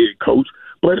be a head coach.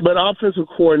 But offensive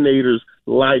coordinators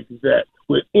like that,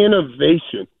 with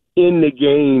innovation in the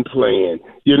game plan,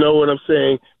 you know what I'm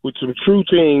saying, with some true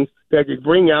things that could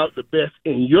bring out the best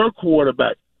in your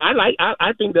quarterback. I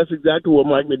think that's exactly what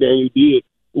Mike McDaniel did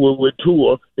with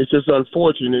Tua. It's just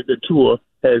unfortunate that Tua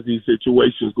has these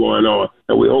situations going on,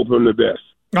 and we hope him the best.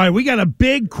 All right, we got a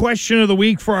big question of the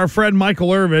week for our friend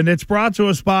Michael Irvin. It's brought to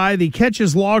us by the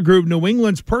Catches Law Group, New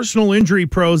England's personal injury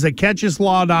pros at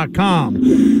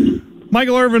CatchesLaw.com.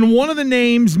 Michael Irvin, one of the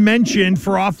names mentioned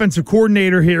for offensive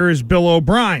coordinator here is Bill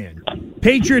O'Brien.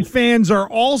 Patriot fans are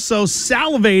also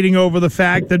salivating over the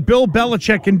fact that Bill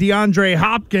Belichick and DeAndre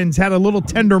Hopkins had a little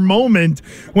tender moment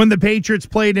when the Patriots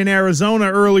played in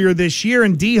Arizona earlier this year,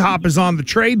 and D-Hop is on the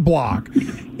trade block.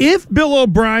 If Bill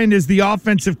O'Brien is the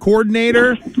offensive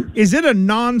coordinator, is it a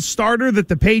non-starter that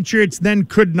the Patriots then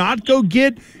could not go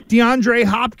get DeAndre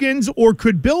Hopkins, or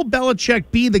could Bill Belichick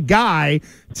be the guy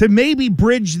to maybe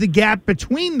bridge the gap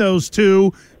between those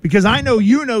two? Because I know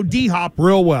you know D-Hop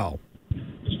real well.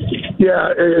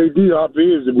 Yeah, D-Hop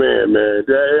is the man.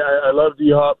 I love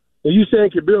D-Hop. And you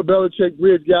saying can Bill Belichick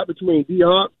bridge gap between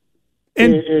D-Hop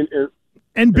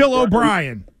and Bill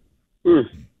O'Brien? Boy,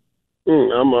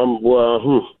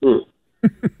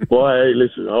 hey,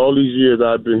 listen, all these years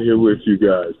I've been here with you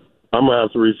guys, I'm going to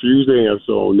have to refuse to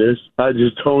answer on this. I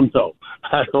just don't know.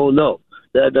 I don't know.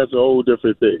 That's a whole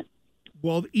different thing.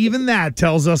 Well, even that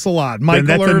tells us a lot. Michael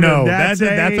that's Irvin, a no. That's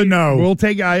a no. We'll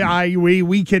take.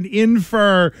 We can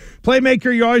infer.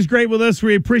 Playmaker, you're always great with us.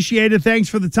 We appreciate it. Thanks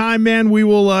for the time, man. We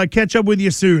will catch up with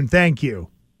you soon. Thank you.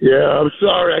 Yeah, I'm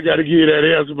sorry. I got to give you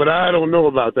that answer, but I don't know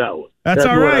about that one. That's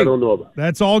all right. I don't know about.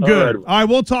 That's all good. All right,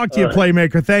 we'll talk to you,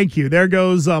 Playmaker. Thank you. There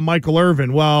goes Michael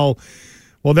Irvin. Well,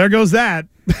 there goes that.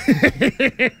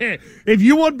 If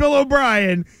you want Bill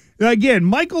O'Brien. Again,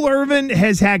 Michael Irvin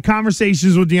has had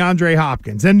conversations with DeAndre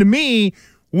Hopkins. And to me,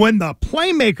 when the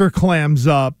playmaker clams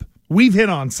up, we've hit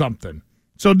on something.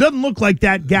 So it doesn't look like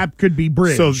that gap could be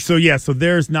bridged. So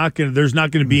there's not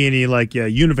gonna be any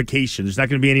unification. There's not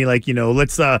gonna be any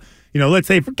let's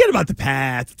say forget about the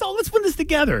past. Let's win this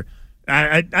together.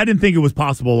 I didn't think it was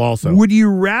possible also. Would you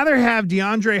rather have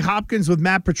DeAndre Hopkins with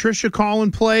Matt Patricia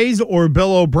calling plays or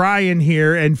Bill O'Brien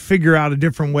here and figure out a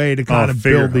different way to kind of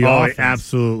build the offense?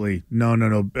 Absolutely.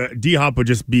 No. D-Hop would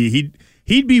just be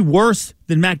he'd be worse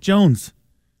than Mac Jones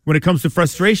when it comes to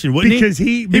frustration, wouldn't he?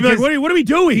 He'd be like, what are we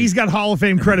doing? He's got Hall of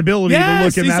Fame credibility to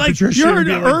look at Matt Patricia. You're and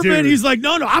be like, Irvin. dude. He's like,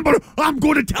 no, I'm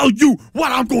going to tell you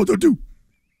what I'm going to do.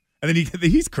 And then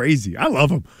he's crazy. I love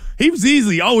him. He was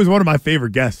easily always one of my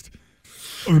favorite guests.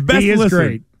 Best he is listen.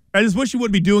 great. I just wish he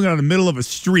wouldn't be doing it on the middle of a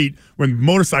street when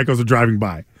motorcycles are driving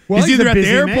by. Well, he's either at the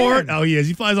busy airport. man. Oh, he is.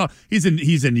 He flies off. He's in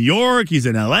New York. He's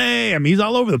in L.A. I mean, he's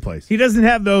all over the place. He doesn't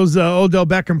have those Odell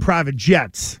Beckham private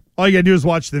jets. All you got to do is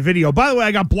watch the video. By the way,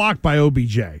 I got blocked by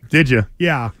OBJ. Did you?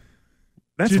 Yeah.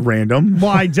 That's random. Well,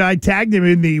 I tagged him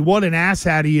in the what an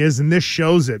asshat he is, and this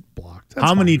shows it blocked.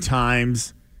 How many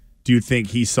times do you think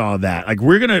he saw that? Like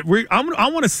I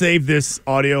want to save this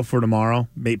audio for tomorrow,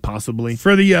 possibly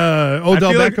for the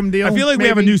Odell Beckham deal. I feel like we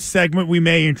have a new segment we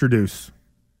may introduce.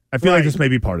 I feel like this may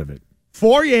be part of it.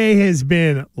 Fourier has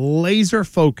been laser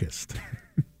focused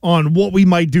on what we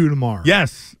might do tomorrow.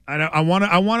 Yes, I want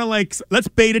to let's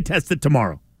beta test it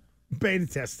tomorrow. Beta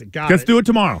test it. Let's do it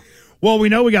tomorrow. Well, we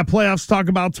know we got playoffs to talk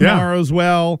about tomorrow as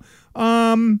well.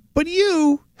 But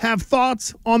you have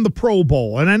thoughts on the Pro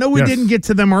Bowl, and I know we didn't get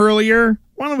to them earlier.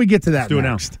 Why don't we get to that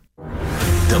next?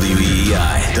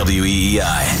 WEEI,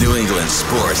 New England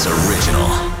Sports Original.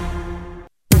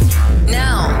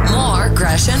 Now, more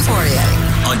Gresh and Fourier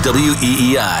on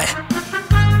WEEI.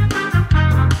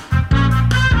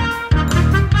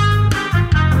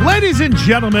 Ladies and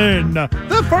gentlemen,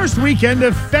 the first weekend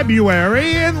of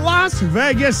February in Las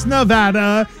Vegas,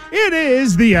 Nevada, it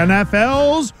is the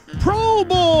NFL's Pro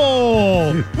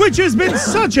Bowl, which has been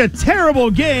such a terrible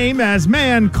game as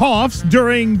man coughs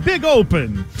during Big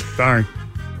Open. Sorry.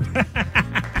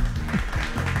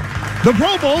 The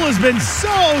Pro Bowl has been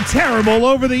so terrible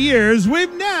over the years,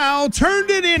 we've now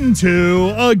turned it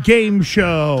into a game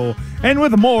show. And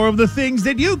with more of the things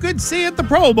that you could see at the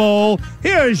Pro Bowl,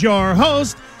 here's your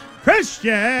host,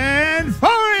 Christian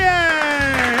Fourier.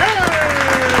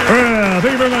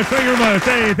 Thank you very much.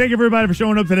 Hey, thank you everybody for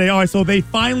showing up today. All right, so they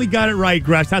finally got it right,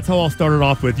 Gresh. That's how I'll start it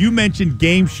off with. You mentioned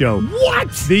game show. What?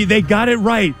 They got it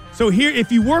right. So here,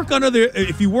 if you work under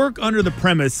the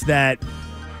premise that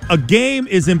a game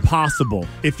is impossible,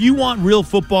 if you want real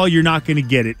football, you're not going to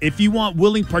get it. If you want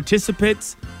willing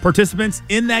participants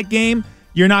in that game,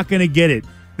 you're not going to get it.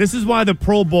 This is why the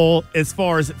Pro Bowl, as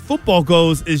far as football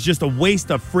goes, is just a waste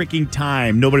of freaking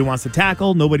time. Nobody wants to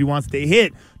tackle. Nobody wants to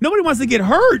hit. Nobody wants to get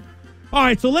hurt. All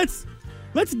right, so let's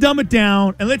dumb it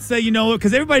down and let's say,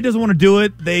 because everybody doesn't want to do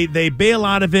it. They bail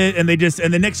out of it and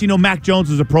the next Mac Jones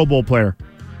is a Pro Bowl player.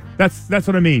 That's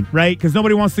what I mean, right? Because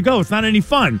nobody wants to go. It's not any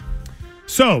fun.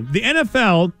 So the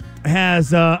NFL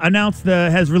has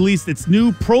has released its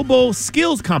new Pro Bowl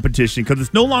skills competition because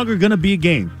it's no longer going to be a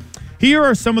game. Here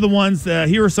are some of the ones.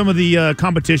 Here are some of the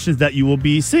competitions that you will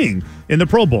be seeing in the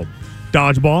Pro Bowl.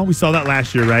 Dodgeball. We saw that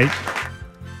last year, right?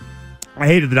 I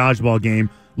hated the dodgeball game.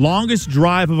 Longest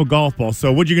drive of a golf ball.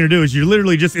 So what you're going to do is you're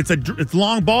literally it's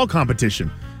long ball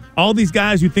competition. All these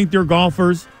guys who think they're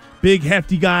golfers, big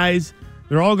hefty guys,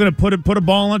 they're all going to put a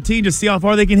ball on a tee and just see how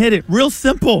far they can hit it. Real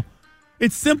simple.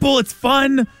 It's simple. It's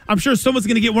fun. I'm sure someone's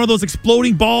going to get one of those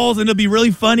exploding balls and it'll be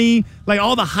really funny. Like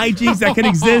all the hijinks that could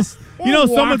exist.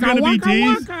 Someone's going to be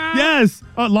teased. Yes.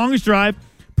 Longest drive.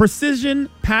 Precision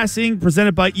passing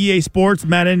presented by EA Sports,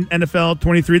 Madden, NFL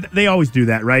 23. They always do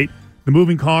that, right? The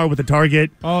moving car with the target.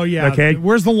 Oh, yeah. Okay.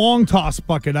 Where's the long toss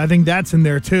bucket? I think that's in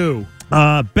there, too.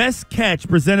 Best catch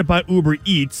presented by Uber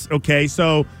Eats. Okay,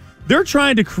 so they're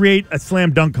trying to create a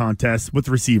slam dunk contest with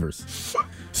receivers.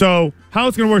 So how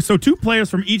it's going to work? So 2 players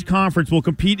from each conference will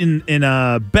compete in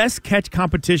a best catch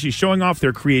competition, showing off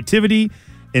their creativity,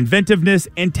 inventiveness,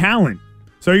 and talent.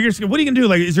 So you're just, what are you going to do?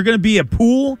 Like, is there going to be a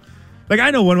pool? Like,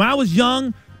 I know when I was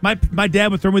young, my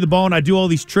dad would throw me the ball, and I'd do all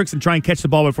these tricks and try and catch the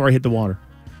ball before I hit the water.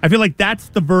 I feel like that's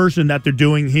the version that they're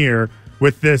doing here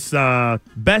with this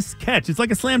best catch. It's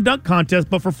like a slam dunk contest,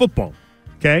 but for football.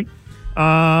 Okay?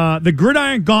 The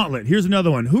Gridiron Gauntlet. Here's another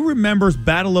one. Who remembers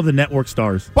Battle of the Network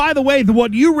Stars? By the way,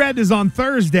 what you read is on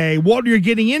Thursday. What you're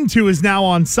getting into is now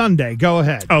on Sunday. Go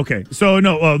ahead. Okay. So,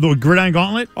 no, the Gridiron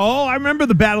Gauntlet? Oh, I remember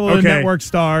the Battle of the Network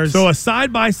Stars. So, a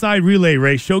side-by-side relay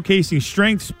race showcasing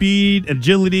strength, speed,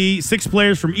 agility. 6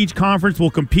 players from each conference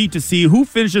will compete to see who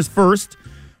finishes first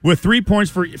with 3 points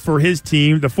for his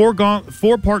team. The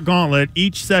 4-part gauntlet,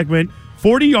 each segment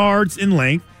 40 yards in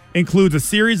length, includes a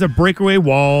series of breakaway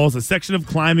walls, a section of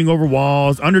climbing over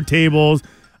walls, under tables.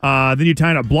 Then you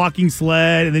tie in a blocking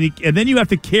sled, and then you have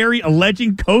to carry a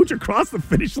legend coach across the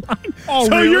finish line. Oh,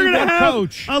 so really? You're gonna What have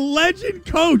coach? a legend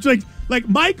coach, like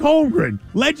Mike Holmgren,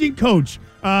 legend coach.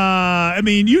 I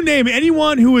mean, you name it.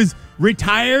 Anyone who is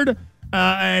retired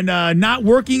and not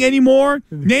working anymore,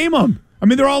 name them. I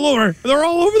mean, they're all over. They're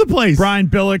all over the place. Brian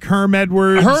Billick, Herm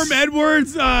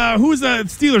Edwards. Who's the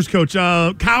Steelers coach?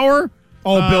 Cowher.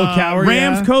 Oh, Bill Cowher,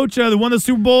 Rams coach, the one the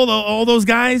Super Bowl, all those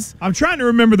guys. I'm trying to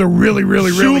remember the really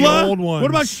Shula? old ones. What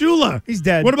about Shula? He's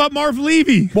dead. What about Marv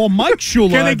Levy? Well, Mike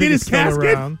Shula. Can I they get think his is still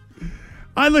casket? around.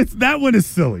 That one is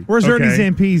silly. Where's Ernie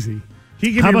Zampese?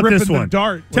 He can How be about ripping this the one?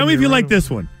 dart. Tell when me if you're you like running. this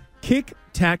one.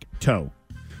 Kick-tack-toe.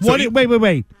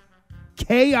 Wait.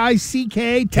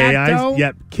 K-I-C-K, tac-toe?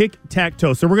 Yep,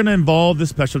 kick-tack-toe. So we're going to involve the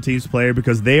special teams player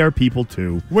because they are people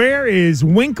too. Where is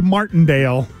Wink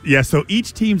Martindale? Yeah, so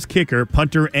each team's kicker,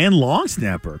 punter, and long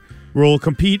snapper will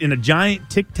compete in a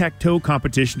giant tic-tac-toe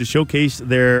competition to showcase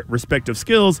their respective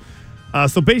skills.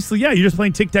 So basically, yeah, you're just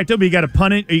playing tic-tac-toe, but you got to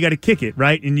punt it or you got to kick it,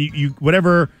 right? And you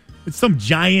whatever, it's some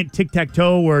giant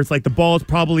tic-tac-toe where it's like the ball is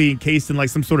probably encased in like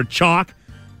some sort of chalk.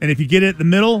 And if you get it in the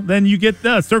middle, then you get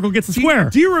the circle gets a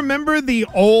square. Do you remember the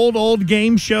old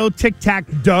game show,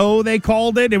 Tic-Tac-Doe, they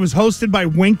called it? It was hosted by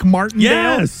Wink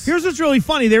Martindale. Yes. Here's what's really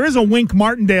funny. There is a Wink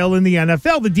Martindale in the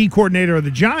NFL, the D coordinator of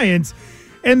the Giants.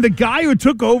 And the guy who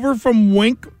took over from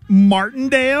Wink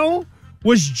Martindale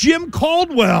was Jim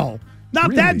Caldwell.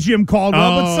 Not that Jim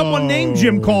Caldwell, but someone named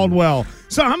Jim Caldwell.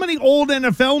 So how many old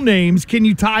NFL names can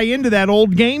you tie into that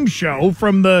old game show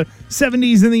from the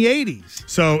 70s and the 80s?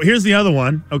 So here's the other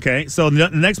one. Okay, so the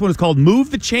next one is called Move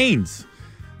the Chains.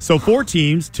 So 4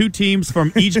 teams, 2 teams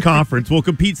from each conference will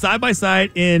compete side by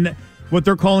side in what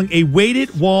they're calling a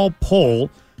weighted wall pole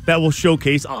that will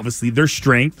showcase, obviously, their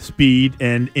strength, speed,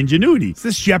 and ingenuity. Is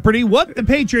this Jeopardy? What the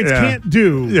Patriots can't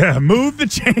do. Yeah, move the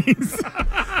chains.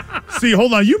 See,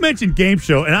 hold on. You mentioned game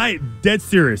show, and I dead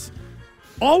serious.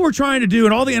 All we're trying to do,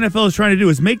 and all the NFL is trying to do,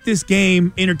 is make this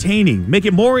game entertaining, make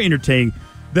it more entertaining.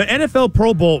 The NFL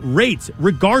Pro Bowl rates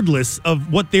regardless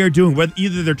of what they're doing, whether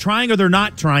either they're trying or they're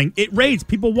not trying. It rates.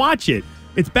 People watch it.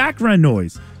 It's background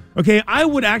noise. Okay, I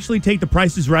would actually take The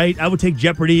Price is Right. I would take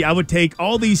Jeopardy. I would take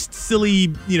all these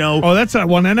silly, Oh, that's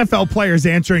one NFL players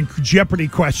answering Jeopardy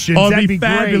questions. Oh, That'd be be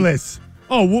fabulous. Great.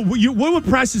 Oh, what would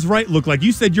Price is Right look like?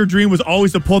 You said your dream was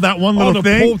always to pull that one little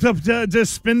thing. To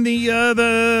spin the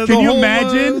Can you whole,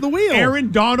 imagine the wheel?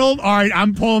 Aaron Donald? All right,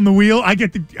 I'm pulling the wheel. I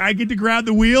get to grab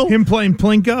the wheel. Him playing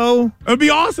Plinko. It would be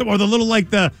awesome. Or the little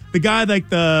the guy like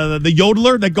the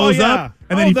yodeler that goes up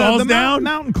and then he falls down.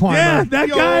 Mountain climber. Yeah, that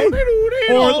guy.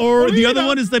 Or the other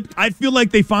one is that I feel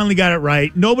like they finally got it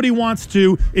right. Nobody wants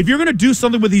to. If you're going to do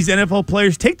something with these NFL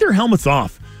players, take their helmets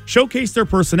off. Showcase their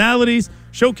personalities.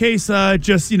 Showcase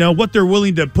just what they're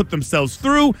willing to put themselves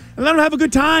through, and let them have a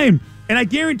good time. And I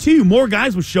guarantee you, more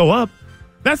guys will show up.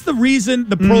 That's the reason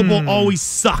the Pro Bowl always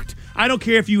sucked. I don't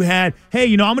care if you had,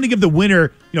 hey, I'm going to give the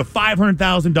winner,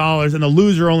 $500,000, and the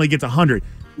loser only gets $100,000.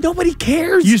 Nobody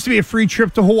cares. Used to be a free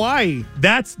trip to Hawaii.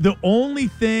 That's the only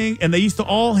thing, and they used to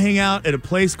all hang out at a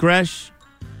place, Gresh,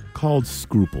 called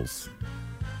Scruples.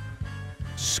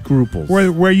 Scruples.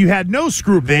 Where you had no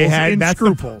scruples. They had in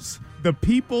Scruples. The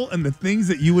people and the things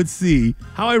that you would see,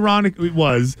 how ironic it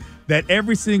was that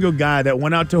every single guy that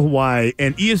went out to Hawaii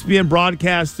and ESPN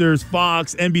broadcasters,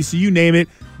 Fox, NBC, you name it,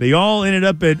 they all ended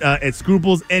up at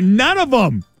Scruples, and none of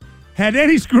them had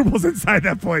any scruples inside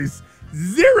that place.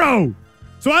 Zero.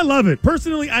 So I love it.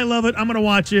 Personally, I love it. I'm going to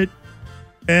watch it,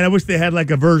 and I wish they had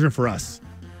like a version for us.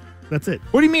 That's it.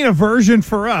 What do you mean a version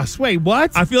for us? Wait,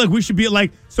 what? I feel like we should be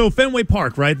like Fenway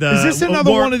Park, right? Is this another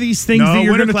one of these things that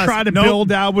you're going to try to build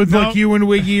out with like you and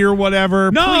Wiggy or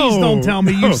whatever? No. Please don't tell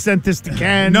me you sent this to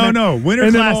Ken. No. Winter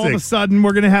and Classic. Then all of a sudden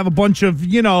we're going to have a bunch of,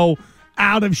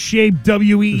 out of shape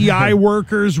WEEI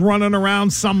workers running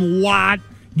around some lot,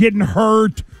 getting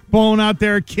hurt, blowing out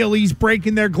their Achilles,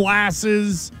 breaking their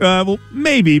glasses. Well,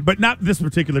 maybe, but not this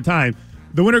particular time.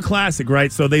 The Winter Classic, right?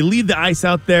 So they leave the ice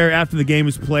out there after the game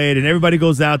is played, and everybody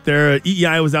goes out there.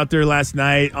 EEI was out there last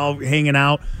night, all hanging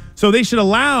out. So they should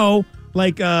allow,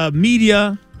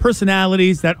 media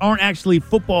personalities that aren't actually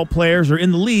football players or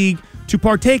in the league to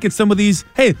partake in some of these.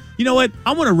 Hey, you know what?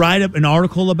 I want to write up an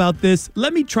article about this.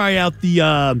 Let me try out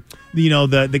the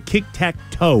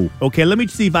kick-tack-toe. Okay, let me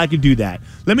see if I can do that.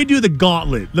 Let me do the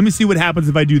gauntlet. Let me see what happens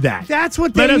if I do that. Let us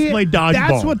play dodgeball.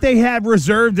 That's what they have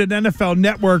reserved at NFL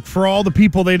Network for all the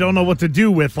people they don't know what to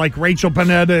do with, like Rachel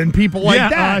Panetta and people like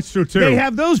that. That's true, too. They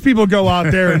have those people go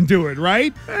out there and do it,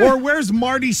 right? Or where's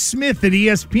Marty Smith at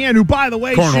ESPN, who, by the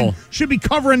way, should be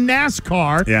covering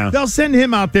NASCAR. Yeah. They'll send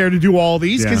him out there to do all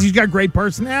these because he's got great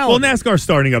personality. Well, NASCAR's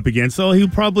starting up again, so he'll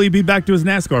probably be back to his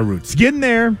NASCAR roots. It's getting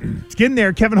there.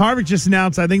 Kevin Harvick just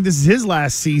announced, I think this is his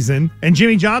last season, and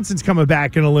Jimmy Johnson's coming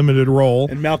back in a limited role.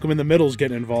 And Malcolm in the Middle's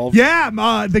getting involved. Yeah,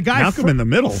 the guy Malcolm in the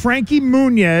Middle. Frankie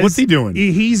Muniz. What's he doing?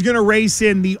 He's going to race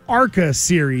in the ARCA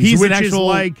series, He's which an actual,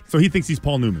 is so he thinks he's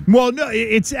Paul Newman. Well, no,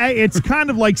 it's kind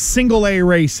of like single A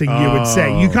racing. You would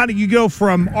say you go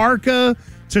from ARCA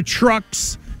to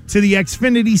trucks to the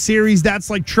Xfinity series. That's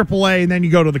like AAA, and then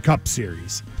you go to the Cup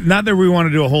series. Not that we want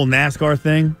to do a whole NASCAR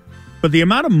thing, but the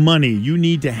amount of money you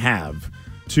need to have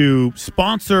to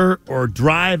sponsor or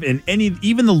drive in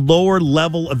even the lower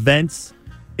level events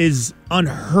is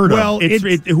unheard of. Well,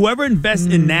 whoever invests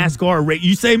in NASCAR,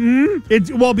 you say,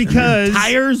 because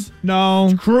tires,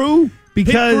 no crew,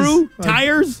 because pit crew,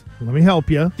 tires. Let me help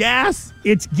you. Gas.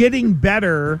 It's getting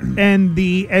better, and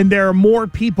there are more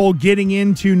people getting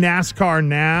into NASCAR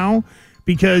now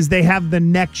because they have the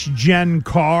next gen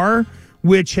car,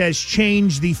 which has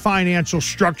changed the financial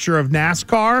structure of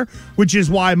NASCAR, which is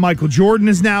why Michael Jordan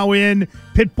is now in.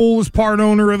 Pitbull is part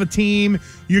owner of a team.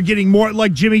 You're getting more,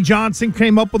 like Jimmy Johnson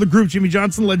came up with a group. Jimmy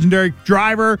Johnson, legendary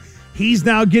driver. He's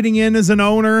now getting in as an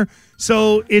owner.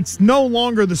 So it's no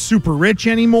longer the super rich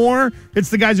anymore. It's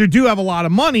the guys who do have a lot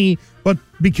of money, but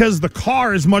because the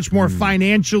car is much more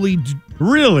financially...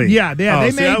 Really? Yeah.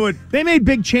 They made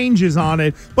big changes on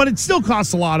it, but it still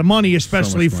costs a lot of money,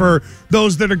 especially for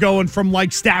those that are going from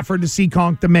like Stafford to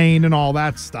Seekonk to Maine and all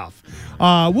that stuff.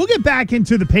 We'll get back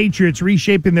into the Patriots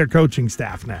reshaping their coaching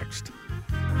staff next.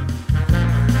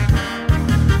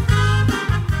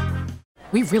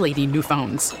 We really need new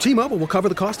phones. T-Mobile will cover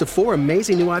the cost of 4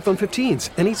 amazing new iPhone 15s,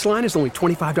 and each line is only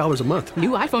 $25 a month. New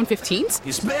iPhone 15s?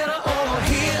 It's better over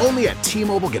here. Only at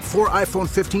T-Mobile, get 4 iPhone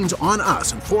 15s on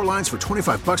us and 4 lines for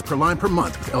 $25 per line per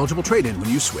month with eligible trade-in when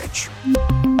you switch.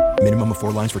 Minimum of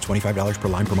 4 lines for $25 per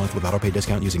line per month with autopay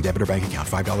discount using debit or bank account.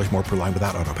 $5 more per line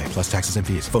without autopay, plus taxes and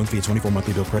fees. Phone fee at 24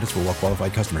 monthly bill credits for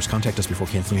well-qualified customers. Contact us before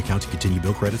canceling account to continue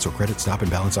bill credits or credit stop and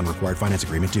balance on required finance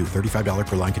agreement due. $35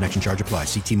 per line connection charge applies.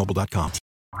 See T-Mobile.com.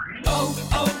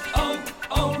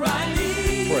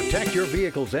 O'Reilly. Protect your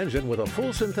vehicle's engine with a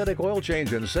full synthetic oil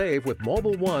change and save with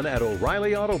Mobil 1 at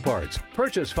O'Reilly Auto Parts.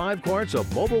 Purchase 5 quarts of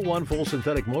Mobil 1 full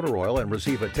synthetic motor oil and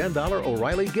receive a $10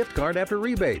 O'Reilly gift card after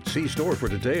rebate. See store for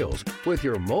details. With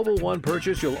your Mobil 1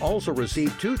 purchase, you'll also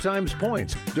receive 2 times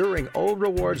points during O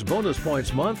Rewards Bonus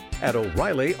Points Month at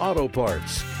O'Reilly Auto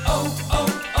Parts.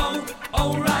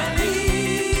 O'Reilly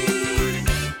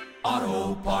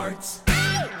Auto Parts.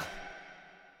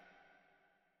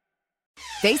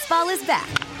 Baseball is back,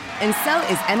 and so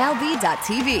is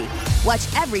MLB.tv.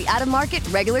 Watch every out-of-market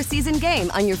regular season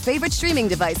game on your favorite streaming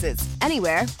devices,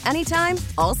 anywhere, anytime,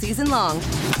 all season long.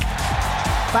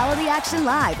 Follow the action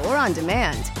live or on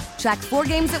demand. Track 4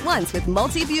 games at once with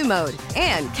multi-view mode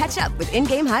and catch up with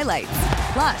in-game highlights.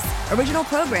 Plus, original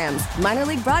programs, minor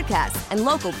league broadcasts, and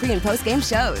local pre- and post-game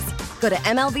shows. Go to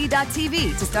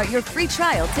MLB.tv to start your free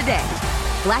trial today.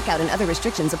 Blackout and other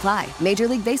restrictions apply. Major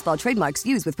League Baseball trademarks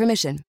used with permission.